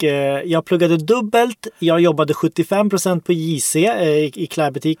och jag pluggade dubbelt. Jag jobbade 75% på JC i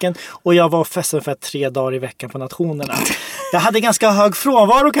klädbutiken och jag var festen för 3 dagar i veckan på nationerna. Jag hade ganska hög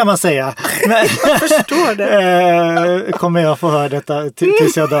frånvaro kan man säga. Men, jag förstår det. Kommer jag få höra detta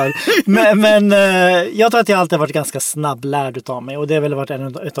tills jag dör. Men jag tror att jag alltid har varit ganska snabblärd utav mig, och det har väl varit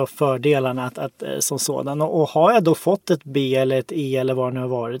en av fördelarna att som sådan. Och har jag då fått ett B eller ett E eller vad det nu har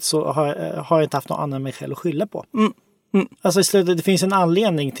varit, så har jag inte haft någon annan mig själv att skylla på. Alltså i slutet, det finns en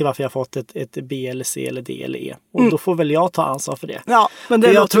anledning till varför jag har fått ett B eller C eller D eller E. Och då får väl jag ta ansvar för det. Ja, men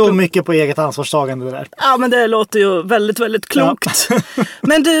det jag tror mycket på eget ansvarstagande där. Ja, men det låter ju väldigt, väldigt klokt. Ja.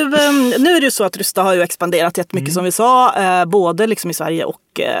 Men du, nu är det ju så att Rusta har ju expanderat jättemycket som vi sa. Både liksom i Sverige och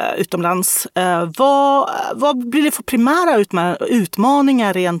utomlands. Vad blir det för primära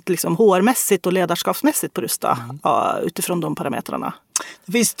utmaningar rent liksom HR-mässigt och ledarskapsmässigt på Rusta utifrån de parametrarna?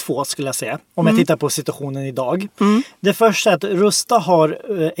 Det finns 2 skulle jag säga, om jag tittar på situationen idag. Det första är att Rusta har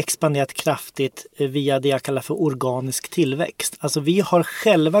expanderat kraftigt via det jag kallar för organisk tillväxt. Alltså vi har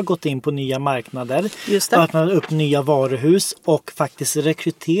själva gått in på nya marknader, öppnat upp nya varuhus och faktiskt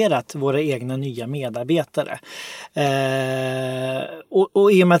rekryterat våra egna nya medarbetare.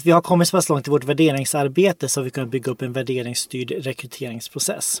 Och i och med att vi har kommit så pass långt i vårt värderingsarbete så har vi kunnat bygga upp en värderingsstyrd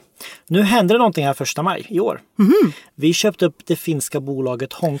rekryteringsprocess. Nu händer det någonting här 1 maj i år. Vi köpte upp det finska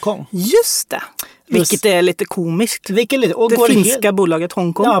bolaget Hongkong. Just det. Vilket är lite komiskt. Det finska bolaget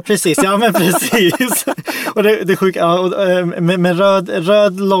Hongkong. Ja, precis. Ja, men precis. Och det är sjukt. Ja, med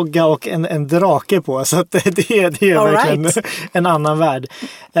röd logga och en drake på. Så att det är verkligen en annan värld.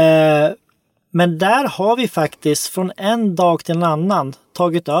 Men där har vi faktiskt från en dag till en annan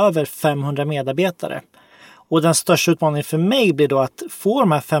tagit över 500 medarbetare. Och den största utmaningen för mig blir då att få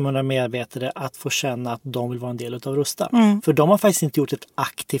de här 500 medarbetare att få känna att de vill vara en del av Rusta. För de har faktiskt inte gjort ett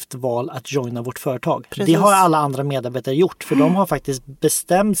aktivt val att joina vårt företag. Precis. Det har alla andra medarbetare gjort. För de har faktiskt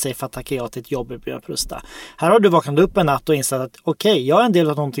bestämt sig för att tacka ja till ett jobb på Rusta. Här har du vaknat upp en natt och insett att okej, jag är en del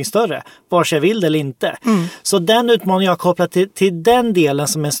av någonting större. Vare sig jag vill det eller inte. Så den utmaningen jag har kopplat till den delen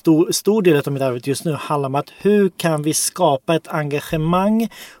som är en stor del av mitt arbete just nu handlar om att hur kan vi skapa ett engagemang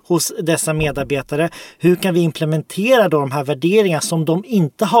hos dessa medarbetare? Hur kan vi vi implementerar då de här värderingarna som de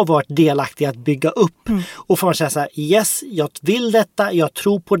inte har varit delaktiga att bygga upp. Och får man säga så här, yes, jag vill detta, jag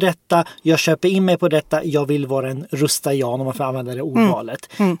tror på detta, jag köper in mig på detta, jag vill vara en rusta-jan om man får använda det ordvalet.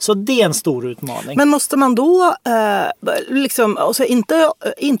 Så det är en stor utmaning. Men måste man då liksom, alltså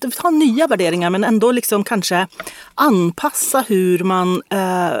inte ha nya värderingar, men ändå liksom kanske anpassa hur man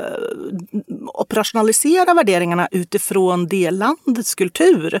operationaliserar värderingarna utifrån det landets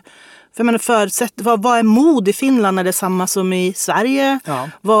kultur? För man vad är mod i Finland? Är det samma som i Sverige? Ja.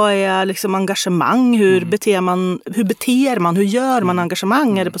 Vad är liksom engagemang? Hur beter man? Hur gör man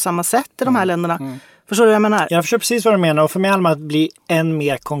engagemang? Är det på samma sätt i de här länderna? Förstår du vad jag menar? Jag förstår precis vad du menar, och för mig handlar det om att bli än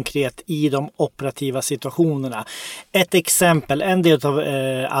mer konkret i de operativa situationerna. Ett exempel, en del av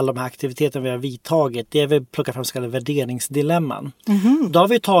alla de här aktiviteterna vi har vidtagit, det är vi plockar fram så kallade värderingsdilemman. Då har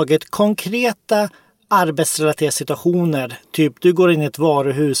vi tagit konkreta arbetsrelaterade situationer, typ du går in i ett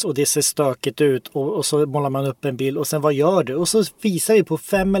varuhus och det ser stökigt ut och så målar man upp en bild och sen vad gör du? Och så visar vi på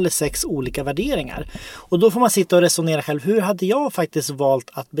 5 eller 6 olika värderingar. Och då får man sitta och resonera själv, hur hade jag faktiskt valt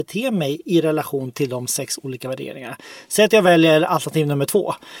att bete mig i relation till de 6 olika värderingarna? Säg att jag väljer alternativ nummer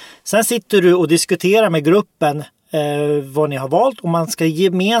 2. Sen sitter du och diskuterar med gruppen vad ni har valt, och man ska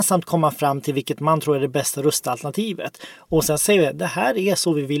gemensamt komma fram till vilket man tror är det bästa rustalternativet. Och sen säger vi, det här är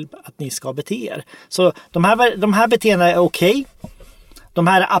så vi vill att ni ska bete er. Så de här beteendena är okej. De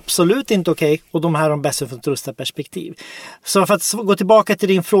här är absolut inte okej, och de här är de bästa från ett rustarperspektiv. Så för att gå tillbaka till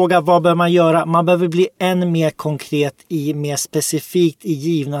din fråga, vad bör man göra? Man behöver bli än mer konkret mer specifikt i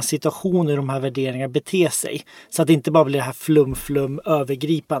givna situationer de här värderingarna beter sig. Så att det inte bara blir det här flum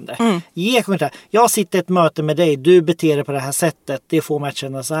övergripande. Ge konkret. Jag sitter i ett möte med dig, du beter dig på det här sättet. Det får mig att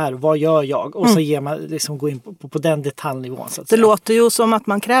känna så här, vad gör jag? Och så ger man liksom gå in på den detaljnivån. Så att det låter ju som att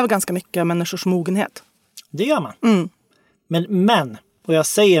man kräver ganska mycket av människors mogenhet. Det gör man. Men och jag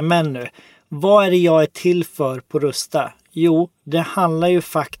säger men nu, vad är det jag är till för på Rusta? Jo, det handlar ju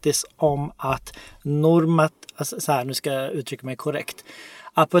faktiskt om att nu ska jag uttrycka mig korrekt.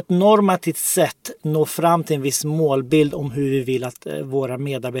 Att på ett normativt sätt nå fram till en viss målbild om hur vi vill att våra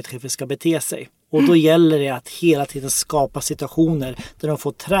medarbetare ska bete sig. Och då gäller det att hela tiden skapa situationer där de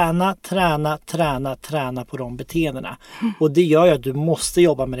får träna på de beteendena. Och det gör ju att du måste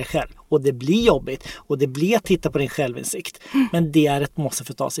jobba med dig själv. Och det blir jobbigt. Och det blir att titta på din självinsikt. Men det är ett måste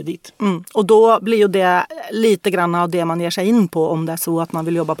för att ta sig dit. Och då blir ju det lite grann av det man ger sig in på om det är så att man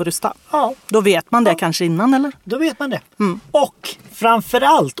vill jobba på Rusta. Ja. Då vet man det kanske innan, eller? Då vet man det. Och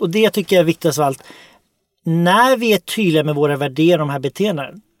framförallt, och det tycker jag är viktigast av allt, när vi är tydliga med våra värderingar och de här beteendena,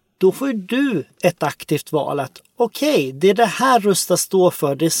 då får du ett aktivt val att okej, det är det här Rusta står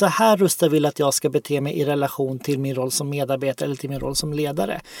för. Det är så här Rusta vill att jag ska bete mig i relation till min roll som medarbetare eller till min roll som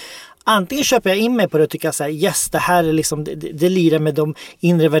ledare. Antingen köper jag in mig på det och tycker jag så här, yes, det här är liksom, det lirar med de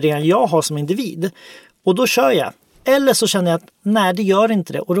inre värderingar jag har som individ. Och då kör jag. Eller så känner jag att nej, det gör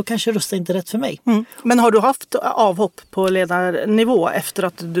inte det. Och då kanske Rusta inte är rätt för mig. Men har du haft avhopp på ledarnivå efter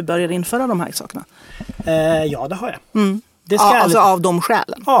att du började införa de här sakerna? Ja, det har jag. Alltså av de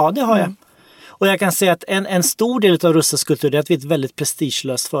skälen? Ja, det har jag. Och jag kan säga att en stor del av Rustas kultur är att vi är ett väldigt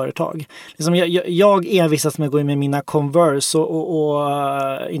prestigelöst företag. Liksom jag envisas med att gå in med mina Converse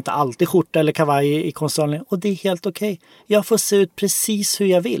och inte alltid skjorta eller kavaj i koncernen. Och det är helt okej. Jag får se ut precis hur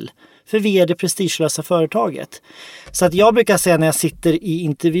jag vill. För vi är det prestigelösa företaget. Så att jag brukar säga när jag sitter i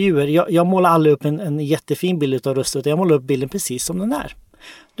intervjuer, jag målar aldrig upp en jättefin bild av Rusta, utan jag målar upp bilden precis som den är.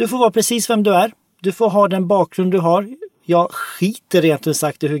 Du får vara precis vem du är. Du får ha den bakgrund du har. Jag skiter rent ut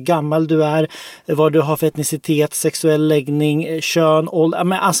sagt i hur gammal du är, vad du har för etnicitet, sexuell läggning, kön,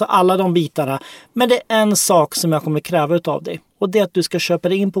 ålder, alltså alla de bitarna. Men det är en sak som jag kommer kräva av dig. Och det är att du ska köpa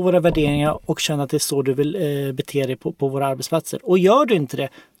dig in på våra värderingar och känna att det är så du vill bete dig på våra arbetsplatser. Och gör du inte det,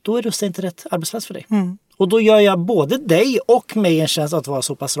 då är Rusta inte rätt arbetsplats för dig. Och då gör jag både dig och mig en chans att vara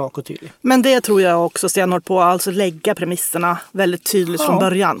så pass rak och tydlig. Men det tror jag också stenhårt på, alltså lägga premisserna väldigt tydligt från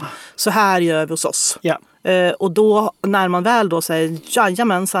början. Så här gör vi hos oss. Ja. Och då när man väl då säger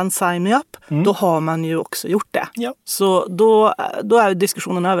jajamensan, sign me up, då har man ju också gjort det. Ja. Så då är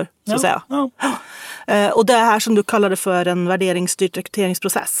diskussionen över, så att säga. Ja. Och det här som du kallade för en värderingsstyrd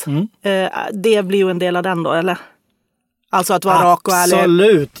rekryteringsprocess, det blir ju en del av den då, eller? Alltså att vara rak och ärlig.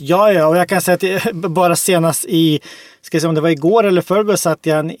 Absolut, ja. Och jag kan säga att bara senast ska jag säga om det var igår eller förrgår, satt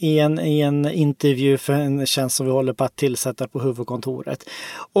jag i en intervju för en tjänst som vi håller på att tillsätta på huvudkontoret.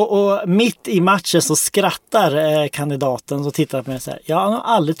 Och mitt i matchen så skrattar kandidaten och tittar på mig och säger, jag har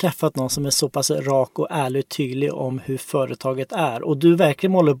aldrig träffat någon som är så pass rak och ärlig och tydlig om hur företaget är. Och du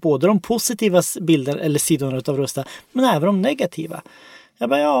verkligen målar upp både de positiva bilder eller sidorna av Rusta, men även de negativa. Jag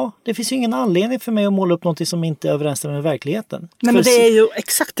bara, det finns ju ingen anledning för mig att måla upp något som inte överensstämmer med verkligheten. Nej, men det är ju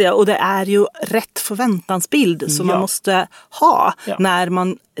exakt det, och det är ju rätt förväntansbild som man måste ha när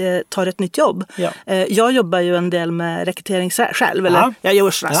man tar ett nytt jobb. Ja. Jag jobbar ju en del med rekrytering själv, eller jag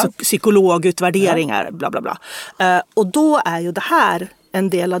gör sådana psykologutvärderingar, bla bla bla. Och då är ju det här en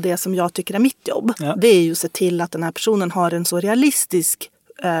del av det som jag tycker är mitt jobb. Ja. Det är ju att se till att den här personen har en så realistisk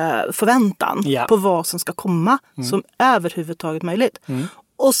förväntan på vad som ska komma som överhuvudtaget möjligt.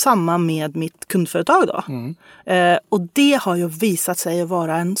 Och samma med mitt kundföretag då. Och det har ju visat sig att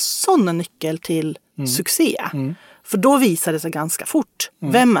vara en sån nyckel till succé. För då visar det sig ganska fort.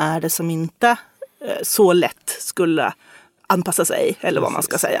 Vem är det som inte så lätt skulle anpassa sig, eller vad man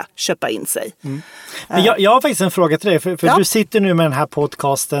ska säga, köpa in sig. Men jag har faktiskt en fråga till dig, för du sitter nu med den här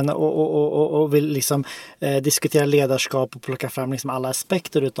podcasten och vill liksom diskutera ledarskap och plocka fram liksom alla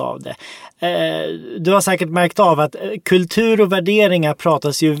aspekter utav det. Du har säkert märkt av att kultur och värderingar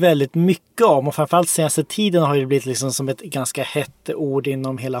pratas ju väldigt mycket om, och framförallt senaste tiden har det blivit liksom som ett ganska hett ord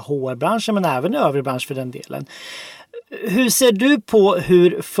inom hela HR-branschen, men även i övrig bransch för den delen. Hur ser du på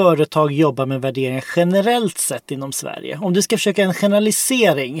hur företag jobbar med värderingar generellt sett inom Sverige? Om du ska försöka en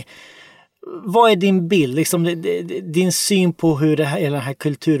generalisering, vad är din bild, liksom din syn på hur det här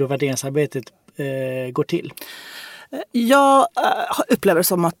kultur- och värderingsarbetet går till? Jag upplever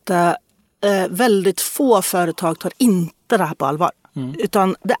som att väldigt få företag tar inte det här på allvar.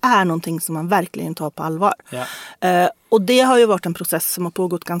 Utan det är någonting som man verkligen tar på allvar. Ja. Och det har ju varit en process som har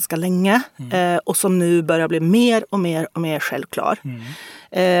pågått ganska länge. Och som nu börjar bli mer och mer självklar.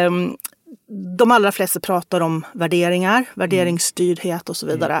 De allra flesta pratar om värderingar, värderingsstyrdhet och så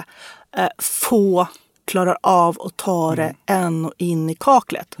vidare. Få klarar av att ta det in i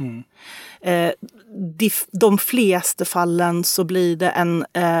kaklet. De flesta fallen så blir det en...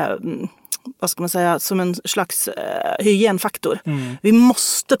 vad ska man säga, som en slags hygienfaktor. Vi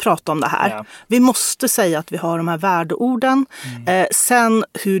måste prata om det här. Ja. Vi måste säga att vi har de här värdeorden. Sen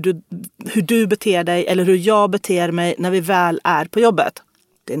hur du beter dig eller hur jag beter mig när vi väl är på jobbet.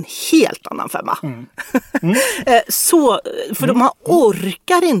 Det är en helt annan femma. Man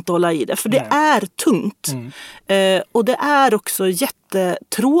orkar inte hålla i det, för det är tungt. Och det är också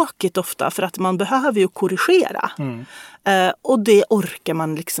jättetråkigt ofta, för att man behöver ju korrigera. Och det orkar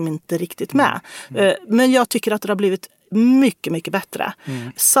man liksom inte riktigt med. Men jag tycker att det har blivit mycket, mycket bättre.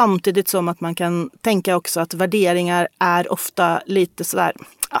 Samtidigt som att man kan tänka också att värderingar är ofta lite sådär,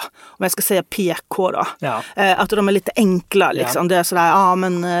 om jag ska säga PK då. Ja. Att de är lite enkla liksom. Ja. Det är sådär,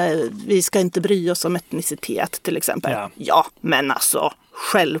 men vi ska inte bry oss om etnicitet till exempel. Ja, men alltså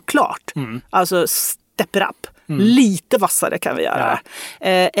självklart. Alltså step it up. Lite vassare kan vi göra.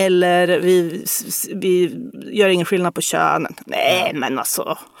 Eller vi gör ingen skillnad på könen. Nej, men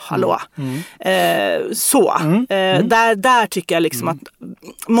alltså, hallå. Där tycker jag liksom att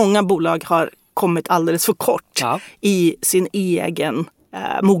många bolag har kommit alldeles för kort i sin egen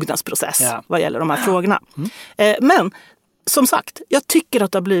mognadsprocess vad gäller de här frågorna. Men som sagt, jag tycker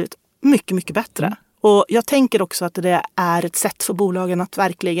att det har blivit mycket, mycket bättre. Och jag tänker också att det är ett sätt för bolagen att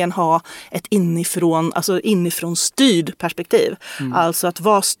verkligen ha ett inifrån styrd perspektiv. Alltså att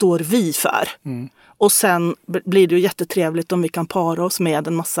vad står vi för? Och sen blir det ju jättetrevligt om vi kan para oss med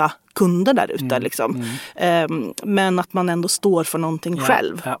en massa kunder där ute. Liksom. Men att man ändå står för någonting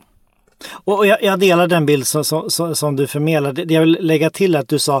själv. Ja. Och jag delar den bild som du förmedlar. Jag vill lägga till att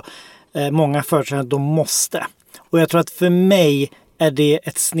du sa många företag, de måste. Och jag tror att för mig är det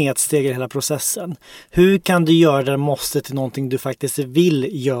ett snedsteg i hela processen. Hur kan du göra det måste till någonting du faktiskt vill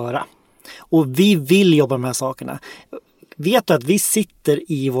göra? Och vi vill jobba med de här sakerna. Vet du att vi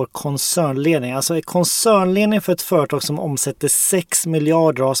sitter i vår koncernledning, alltså koncernledning för ett företag som omsätter 6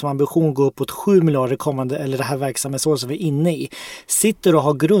 miljarder och har som ambition att gå uppåt 7 miljarder kommande, eller det här verksamhetsåret som vi är inne i, sitter och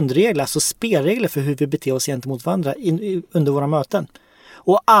har grundregler, alltså spelregler för hur vi beter oss gentemot varandra under våra möten.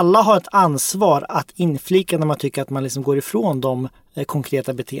 Och alla har ett ansvar att inflika när man tycker att man liksom går ifrån de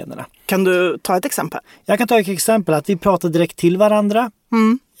konkreta beteendena. Kan du ta ett exempel? Jag kan ta ett exempel, att vi pratar direkt till varandra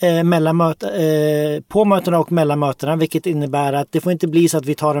på mötena och mellan mötena, vilket innebär att det får inte bli så att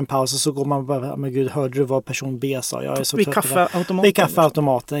vi tar en paus och så går man bara, men gud, hörde du vad person B sa? Jag är så vid kaffeautomaten. Vid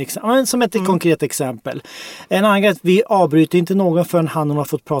kaffeautomaten, som ett konkret exempel. En annan grej, att vi avbryter inte någon förrän han har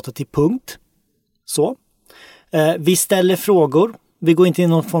fått prata till punkt. Så. Vi ställer frågor. Vi går inte in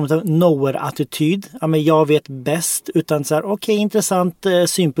i någon form av knower-attityd. Ja, men jag vet bäst. Utan så här, okej, intressant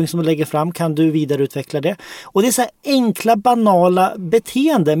synpunkt som du lägger fram. Kan du vidareutveckla det? Och det är så här enkla, banala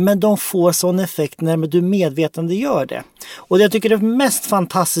beteenden. Men de får sån effekt när du medvetande gör det. Och det jag tycker är mest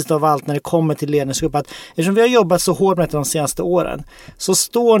fantastiskt av allt när det kommer till ledningsgrupp, att eftersom vi har jobbat så hårt med det de senaste åren, så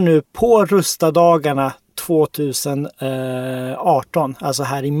står nu på rustadagarna 2018, alltså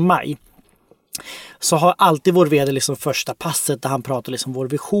här i maj, så har alltid vår vd liksom första passet där han pratar liksom vår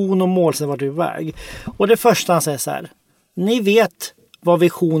vision och mål, sen vart vi är väg. Och det första han säger så här: ni vet vad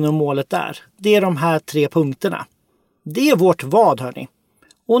visionen och målet är. Det är de här 3 punkterna. Det är vårt vad, hörni.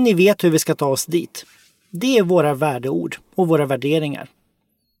 Och ni vet hur vi ska ta oss dit. Det är våra värdeord och våra värderingar.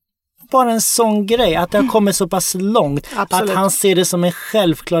 Bara en sån grej, att det har kommit så pass långt. Absolut. Att han ser det som en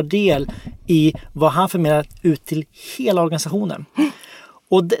självklar del i vad han förmedlar ut till hela organisationen.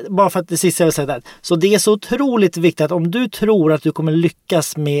 Och bara för att det sista jag vill säga där. Så det är så otroligt viktigt att om du tror att du kommer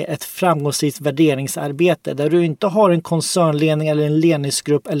lyckas med ett framgångsrikt värderingsarbete där du inte har en koncernledning eller en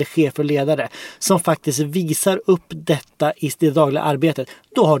ledningsgrupp eller chef och ledare som faktiskt visar upp detta i det dagliga arbetet,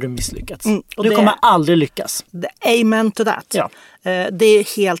 då har du misslyckats. Du kommer aldrig lyckas. Amen to that. Ja. Det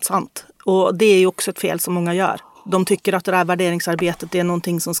är helt sant. Och det är ju också ett fel som många gör. De tycker att det här värderingsarbetet är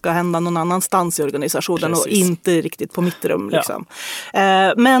någonting som ska hända någon annanstans i organisationen. Precis. Och inte riktigt på mitt rum. Liksom.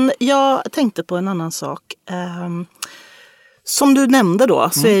 Ja. Men jag tänkte på en annan sak. Som du nämnde då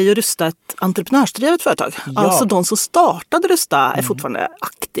så är ju Rusta ett entreprenörsdrivet företag. Ja. Alltså de som startade Rusta är fortfarande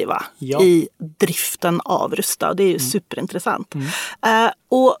aktiva i driften av Rusta. Det är ju superintressant.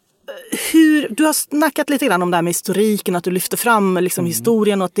 Och du har snackat lite grann om det här med historiken, att du lyfter fram liksom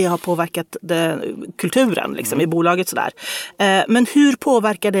historien och att det har påverkat kulturen liksom, i bolaget. Sådär. Men hur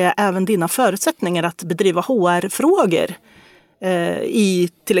påverkar det även dina förutsättningar att bedriva HR-frågor i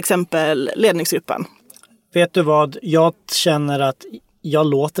till exempel ledningsgruppen? Vet du vad? Jag känner att jag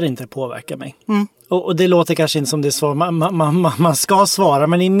låter inte påverka mig. Och det låter kanske inte som det svar man ska svara,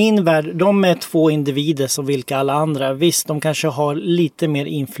 men i min värld, de är 2 individer som vilka alla andra. Visst, de kanske har lite mer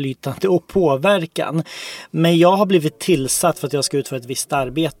inflytande och påverkan. Men jag har blivit tillsatt för att jag ska utföra ett visst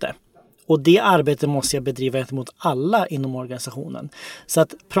arbete. Och det arbetet måste jag bedriva gentemot alla inom organisationen. Så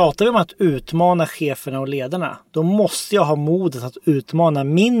att pratar vi om att utmana cheferna och ledarna, då måste jag ha modet att utmana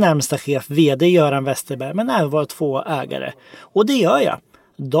min närmsta chef, vd Göran Westerberg, men även våra 2 ägare. Och det gör jag.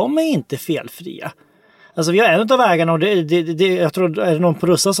 De är inte felfria. Alltså vi har en av ägarna, och jag tror är det någon på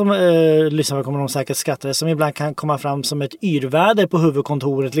Rusta som lyssnar kommer de säkert skratta, som ibland kan komma fram som ett yrväder på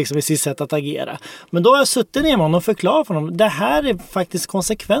huvudkontoret liksom, i sitt sätt att agera. Men då har jag suttit ner med honom och förklarat för honom, det här är faktiskt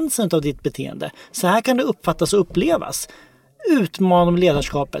konsekvensen av ditt beteende. Så här kan det uppfattas och upplevas. Utmana om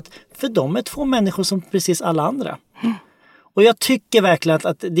ledarskapet. För de är 2 människor som precis alla andra. Och jag tycker verkligen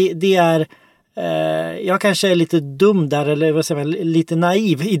att det är... jag kanske är lite dum där, eller vad säger man, lite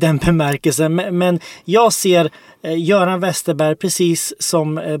naiv i den bemärkelsen, men jag ser Göran Westerberg precis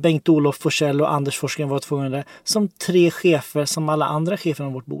som Bengt-Olof Forsell och Anders Forsgren var tvungna som 3 chefer som alla andra chefer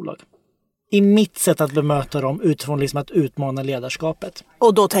av vårt bolag. I mitt sätt att bemöta dem utifrån liksom att utmana ledarskapet.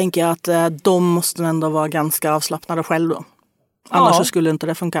 Och då tänker jag att de måste ändå vara ganska avslappnade själv då. Annars så skulle inte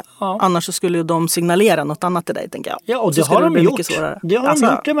det funka. Ja. Annars så skulle de signalera något annat till dig, tänker jag. Ja, och det har de gjort. Det har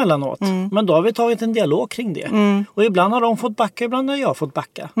de gjort emellanåt. Men då har vi tagit en dialog kring det. Och ibland har de fått backa, ibland har jag fått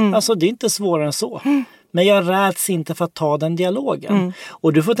backa. Alltså det är inte svårare än så. Men jag räds inte för att ta den dialogen.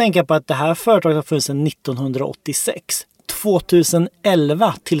 Och du får tänka på att det här företaget har funnits sedan 1986.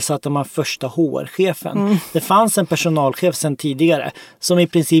 2011 tillsatte man första HR-chefen. Det fanns en personalchef sedan tidigare som i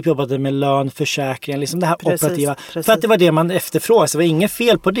princip jobbade med lön, försäkring, liksom det här operativa. Precis. För att det var det man efterfrågade, så det var inget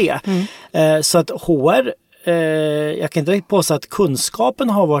fel på det. Så att HR, jag kan inte riktigt påstå att kunskapen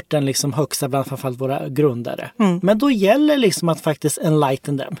har varit den liksom högsta bland framförallt våra grundare. Men då gäller liksom att faktiskt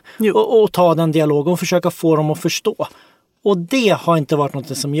enlighten dem och ta den dialogen och försöka få dem att förstå. Och det har inte varit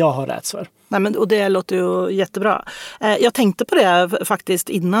något som jag har rätt för. Nej, men, och det låter ju jättebra. Jag tänkte på det faktiskt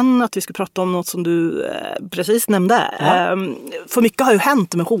innan att vi skulle prata om något som du precis nämnde. Ja. För mycket har ju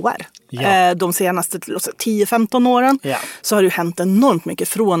hänt med HR. Ja. De senaste 10-15 åren så har det ju hänt enormt mycket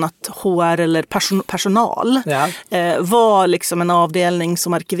från att HR eller personal var liksom en avdelning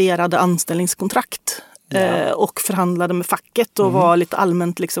som arkiverade anställningskontrakt. Och förhandlade med facket och var lite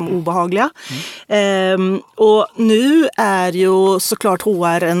allmänt liksom obehagliga. Och nu är ju såklart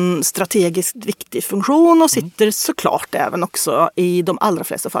HR en strategiskt viktig funktion och sitter såklart även också i de allra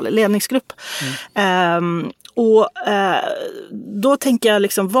flesta fall i ledningsgrupp. Och då tänker jag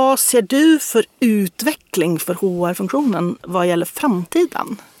liksom, vad ser du för utveckling för HR-funktionen vad gäller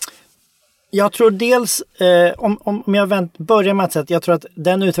framtiden? Jag tror dels, om jag börjar med att säga att jag tror att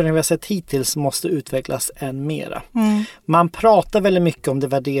den utveckling vi har sett hittills måste utvecklas än mera. Man pratar väldigt mycket om det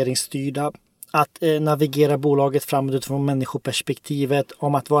värderingsstyrda, att navigera bolaget framåt utifrån människoperspektivet,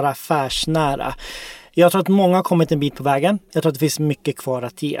 om att vara affärsnära. Jag tror att många har kommit en bit på vägen. Jag tror att det finns mycket kvar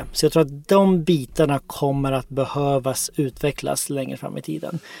att ge. Så jag tror att de bitarna kommer att behövas utvecklas längre fram i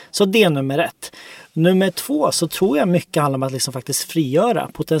tiden. Så det är nummer 1. Nummer 2 så tror jag mycket handlar om att liksom faktiskt frigöra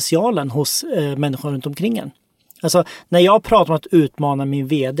potentialen hos människor runt omkring en. Alltså, när jag pratar om att utmana min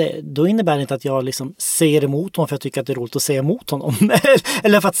vd, då innebär det inte att jag liksom säger emot honom för jag tycker att det är roligt att säga emot honom.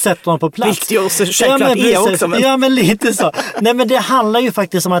 Eller för att sätta honom på plats. Vilket ju också självklart är också. Ja, men lite så. Nej, men det handlar ju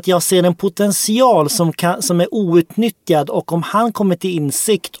faktiskt om att jag ser en potential som är outnyttjad, och om han kommer till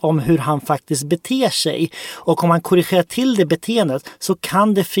insikt om hur han faktiskt beter sig och om han korrigerar till det beteendet, så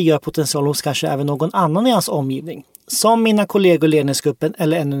kan det frigöra potential hos kanske även någon annan i hans omgivning. Som mina kollegor i ledningsgruppen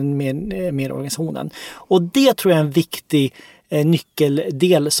eller ännu mer organisationen. Och det tror jag är en viktig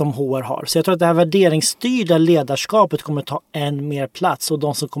nyckeldel som HR har. Så jag tror att det här värderingsstyrda ledarskapet kommer ta än mer plats, och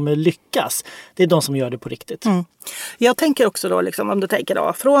de som kommer lyckas, det är de som gör det på riktigt. Mm. Jag tänker också då, liksom, om du tänker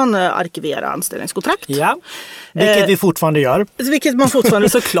då, från arkivera anställningskontrakt. Ja, vilket vi fortfarande gör. Vilket man fortfarande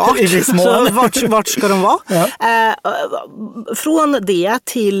såklart. Så vart ska de vara? Ja. Från det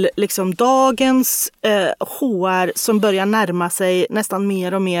till liksom dagens HR som börjar närma sig nästan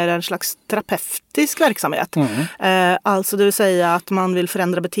mer och mer en slags terapeutisk verksamhet. Alltså det vill säga att man vill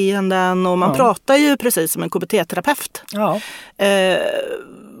förändra beteenden, och man pratar ju precis som en KBT-terapeut. Ja.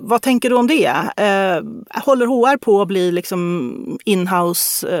 Vad tänker du om det? Håller HR på att bli liksom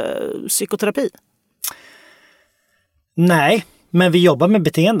in-house psykoterapi? Nej, men vi jobbar med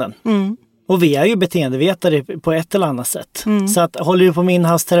beteenden. Och vi är ju beteendevetare på ett eller annat sätt. Så att, håller du på med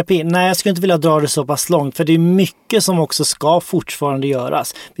in-house-terapi? Nej, jag skulle inte vilja dra det så pass långt. För det är mycket som också ska fortfarande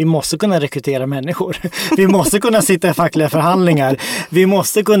göras. Vi måste kunna rekrytera människor. Vi måste kunna sitta i fackliga förhandlingar. Vi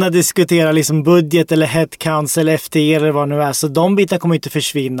måste kunna diskutera liksom budget eller headcounts eller FT eller vad det nu är. Så de bitar kommer inte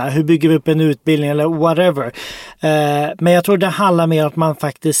försvinna. Hur bygger vi upp en utbildning eller whatever. Men jag tror det handlar mer om att man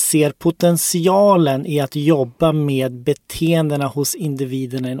faktiskt ser potentialen i att jobba med beteendena hos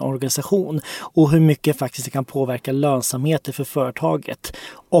individerna i en organisation. Och hur mycket faktiskt det kan påverka lönsamheten för företaget.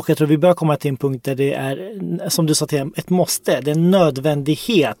 Och jag tror vi börjar komma till en punkt där det är, som du sa till, ett måste. Det är en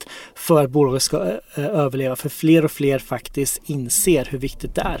nödvändighet för att bolaget ska överleva. För fler och fler faktiskt inser hur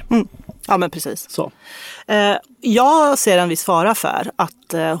viktigt det är. Ja, men precis. Så. Jag ser en viss fara för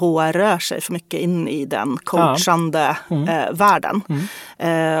att HR rör sig för mycket in i den coachande världen.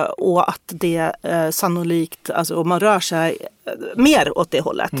 Och att det sannolikt, alltså om man rör sig mer åt det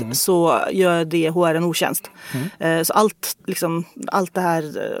hållet, så gör det HR en otjänst. Så allt det här,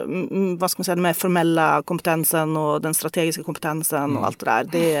 vad ska man säga, med formella kompetensen och den strategiska kompetensen och allt det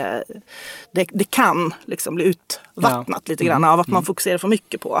där, det kan liksom bli utvattnat lite grann av att man fokuserar för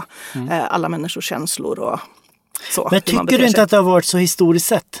mycket på alla människors känslor och så. Men tycker du inte att det har varit så historiskt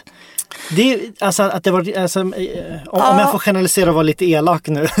sett? Det är, alltså, att det var, alltså, om jag får generalisera och vara lite elak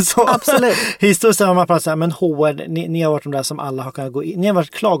nu, så absolut. Historiskt har man pratat så här, men HR, ni har varit de där som alla har kunnat gå in. Ni har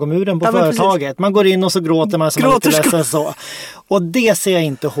varit klagomuren på företaget. Precis. Man går in och så gråter man som lite ledsen så. Och det ser jag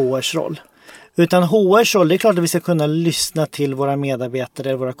inte HRs roll. Utan HRs roll, det är klart att vi ska kunna lyssna till våra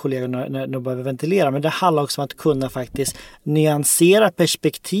medarbetare, våra kollegor när de behöver ventilera. Men det handlar också om att kunna faktiskt nyansera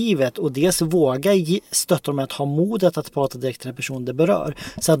perspektivet och dels våga stötta dem att ha modet att prata direkt till den person det berör.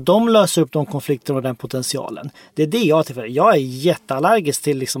 Så att de löser upp de konflikter och den potentialen. Det är det jag tillför. Jag är jätteallergisk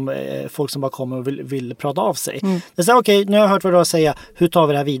till liksom, folk som bara kommer och vill prata av sig. Det är så okej, nu har jag hört vad du har att säga. Hur tar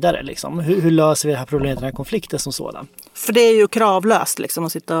vi det här vidare? Liksom? Hur löser vi det här problemet, den här konflikten som sådan? För det är ju kravlöst liksom,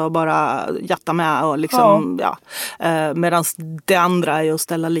 att sitta och bara jatta med. Och liksom, medan det andra är att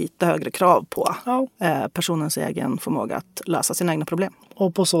ställa lite högre krav på personens egen förmåga att lösa sina egna problem.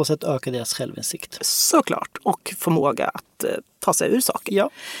 Och på så sätt öka deras självinsikt. Såklart. Och förmåga att ta sig ur saker. Ja.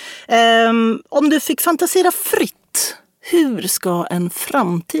 Om du fick fantisera fritt, hur ska en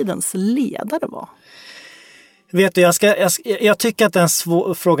framtidens ledare vara? Vet du, jag tycker att den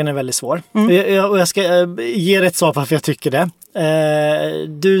frågan är väldigt svår. Jag ska ge ett svar på varför jag tycker det.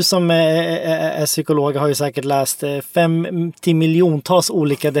 Du som är psykolog har ju säkert läst 50 miljontals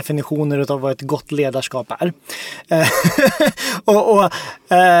olika definitioner av vad ett gott ledarskap är.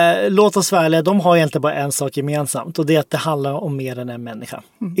 Låt oss vara ärliga, de har egentligen bara en sak gemensamt, och det är att det handlar om mer än en människa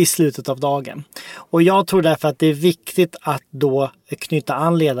i slutet av dagen. Och jag tror därför att det är viktigt att då knyta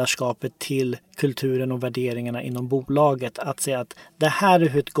an ledarskapet till kulturen och värderingarna inom bolaget. Att säga att det här är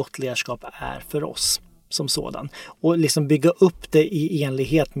hur ett gott ledarskap är för oss som sådan. Och liksom bygga upp det i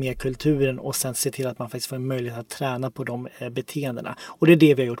enlighet med kulturen och sen se till att man faktiskt får en möjlighet att träna på de beteendena. Och det är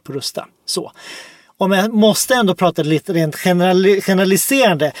det vi har gjort på Rusta. Så. Om jag måste ändå prata lite rent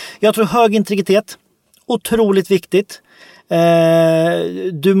generaliserande. Jag tror hög integritet, otroligt viktigt.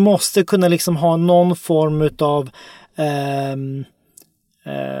 Du måste kunna liksom ha någon form av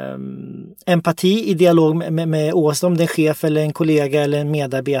empati i dialog med oavsett om det är en chef eller en kollega eller en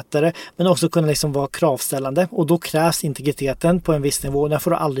medarbetare, men också kunna liksom vara kravställande, och då krävs integriteten på en viss nivå, den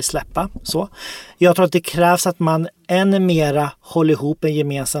får du aldrig släppa. Så jag tror att det krävs att man än mera håller ihop en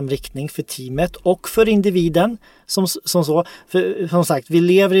gemensam riktning för teamet och för individen som så. För som sagt, vi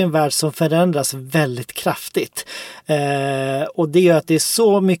lever i en värld som förändras väldigt kraftigt. Och det gör att det är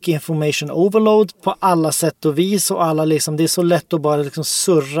så mycket information overload på alla sätt och vis, och alla liksom, det är så lätt att bara liksom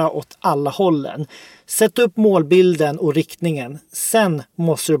surra åt alla hållen. Sätt upp målbilden och riktningen. Sen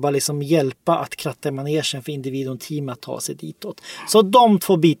måste du bara liksom hjälpa att kratta i manegen för individen och team att ta sig ditåt. Så de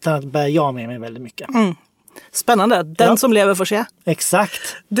 2 bitarna bär jag med mig väldigt mycket. Spännande. Den som lever får se. Exakt.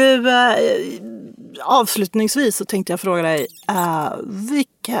 Du, avslutningsvis så tänkte jag fråga dig,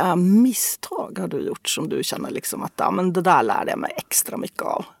 vilka misstag har du gjort som du känner liksom att men det där lärde jag mig extra mycket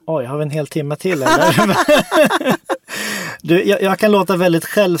av? Oj, har vi en hel timme till eller? Du, jag kan låta väldigt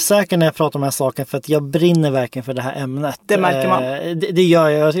självsäker när jag pratar om den här saken, för att jag brinner verkligen för det här ämnet. Det märker man. Det gör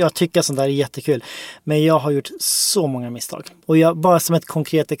jag. Jag tycker att sånt där är jättekul. Men jag har gjort så många misstag. Och bara som ett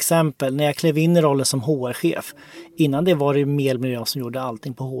konkret exempel, när jag klev in i rollen som HR-chef. Innan det var det mer med jag som gjorde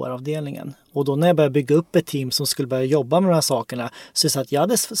allting på HR-avdelningen. Och då när jag började bygga upp ett team som skulle börja jobba med de här sakerna, så är det att jag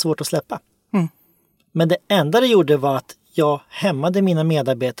hade svårt att släppa. Men det enda det gjorde var att jag hämmade mina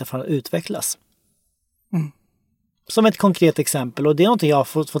medarbetare från att utvecklas. Som ett konkret exempel, och det är något jag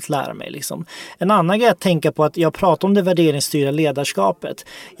har fått lära mig. Liksom. En annan grej att tänka på, att jag pratar om det värderingsstyrda ledarskapet.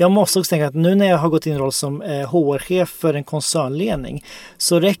 Jag måste också tänka att nu när jag har gått in i roll som HR-chef för en koncernledning,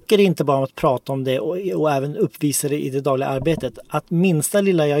 så räcker det inte bara att prata om det och även uppvisa det i det dagliga arbetet. Att minsta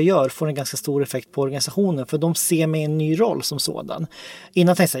lilla jag gör får en ganska stor effekt på organisationen, för de ser mig i en ny roll som sådan.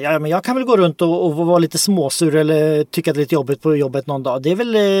 Innan tänkte jag, men jag kan väl gå runt och vara lite småsur eller tycka att det är lite jobbigt på jobbet någon dag. Det är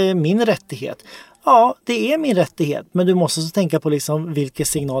väl min rättighet. Ja, det är min rättighet. Men du måste också tänka på liksom vilka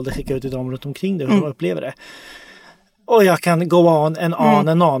signaler det skickar ut till dem runt omkring dig, hur de upplever det. Och jag kan go on and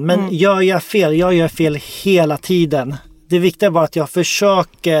on. Men gör jag fel hela tiden. Det viktiga är bara att jag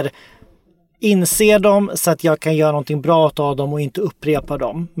försöker inse dem så att jag kan göra någonting bra av dem och inte upprepa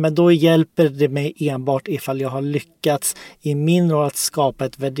dem. Men då hjälper det mig enbart ifall jag har lyckats i min roll att skapa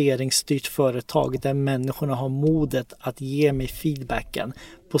ett värderingsstyrt företag där människorna har modet att ge mig feedbacken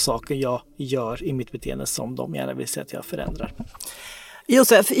på saker jag gör i mitt beteende som de gärna vill se att jag förändrar.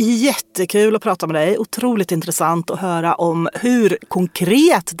 Josef, jättekul att prata med dig. Otroligt intressant att höra om hur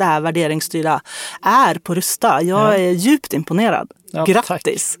konkret det här värderingsstyrda är på Rusta. Jag är djupt imponerad. Ja,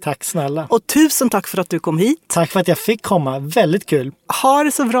 grattis! Tack snälla. Och tusen tack för att du kom hit. Tack för att jag fick komma. Väldigt kul. Ha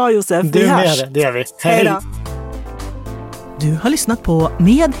det så bra, Josef. Du med det gör vi. Hej då. Du har lyssnat på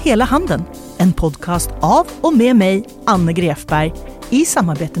Med hela handen. En podcast av och med mig, Anne Grefberg, i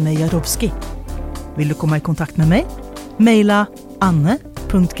samarbete med Jarowski. Vill du komma i kontakt med mig? Maila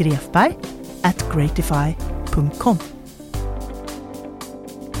anne.grefberg@greatify.com.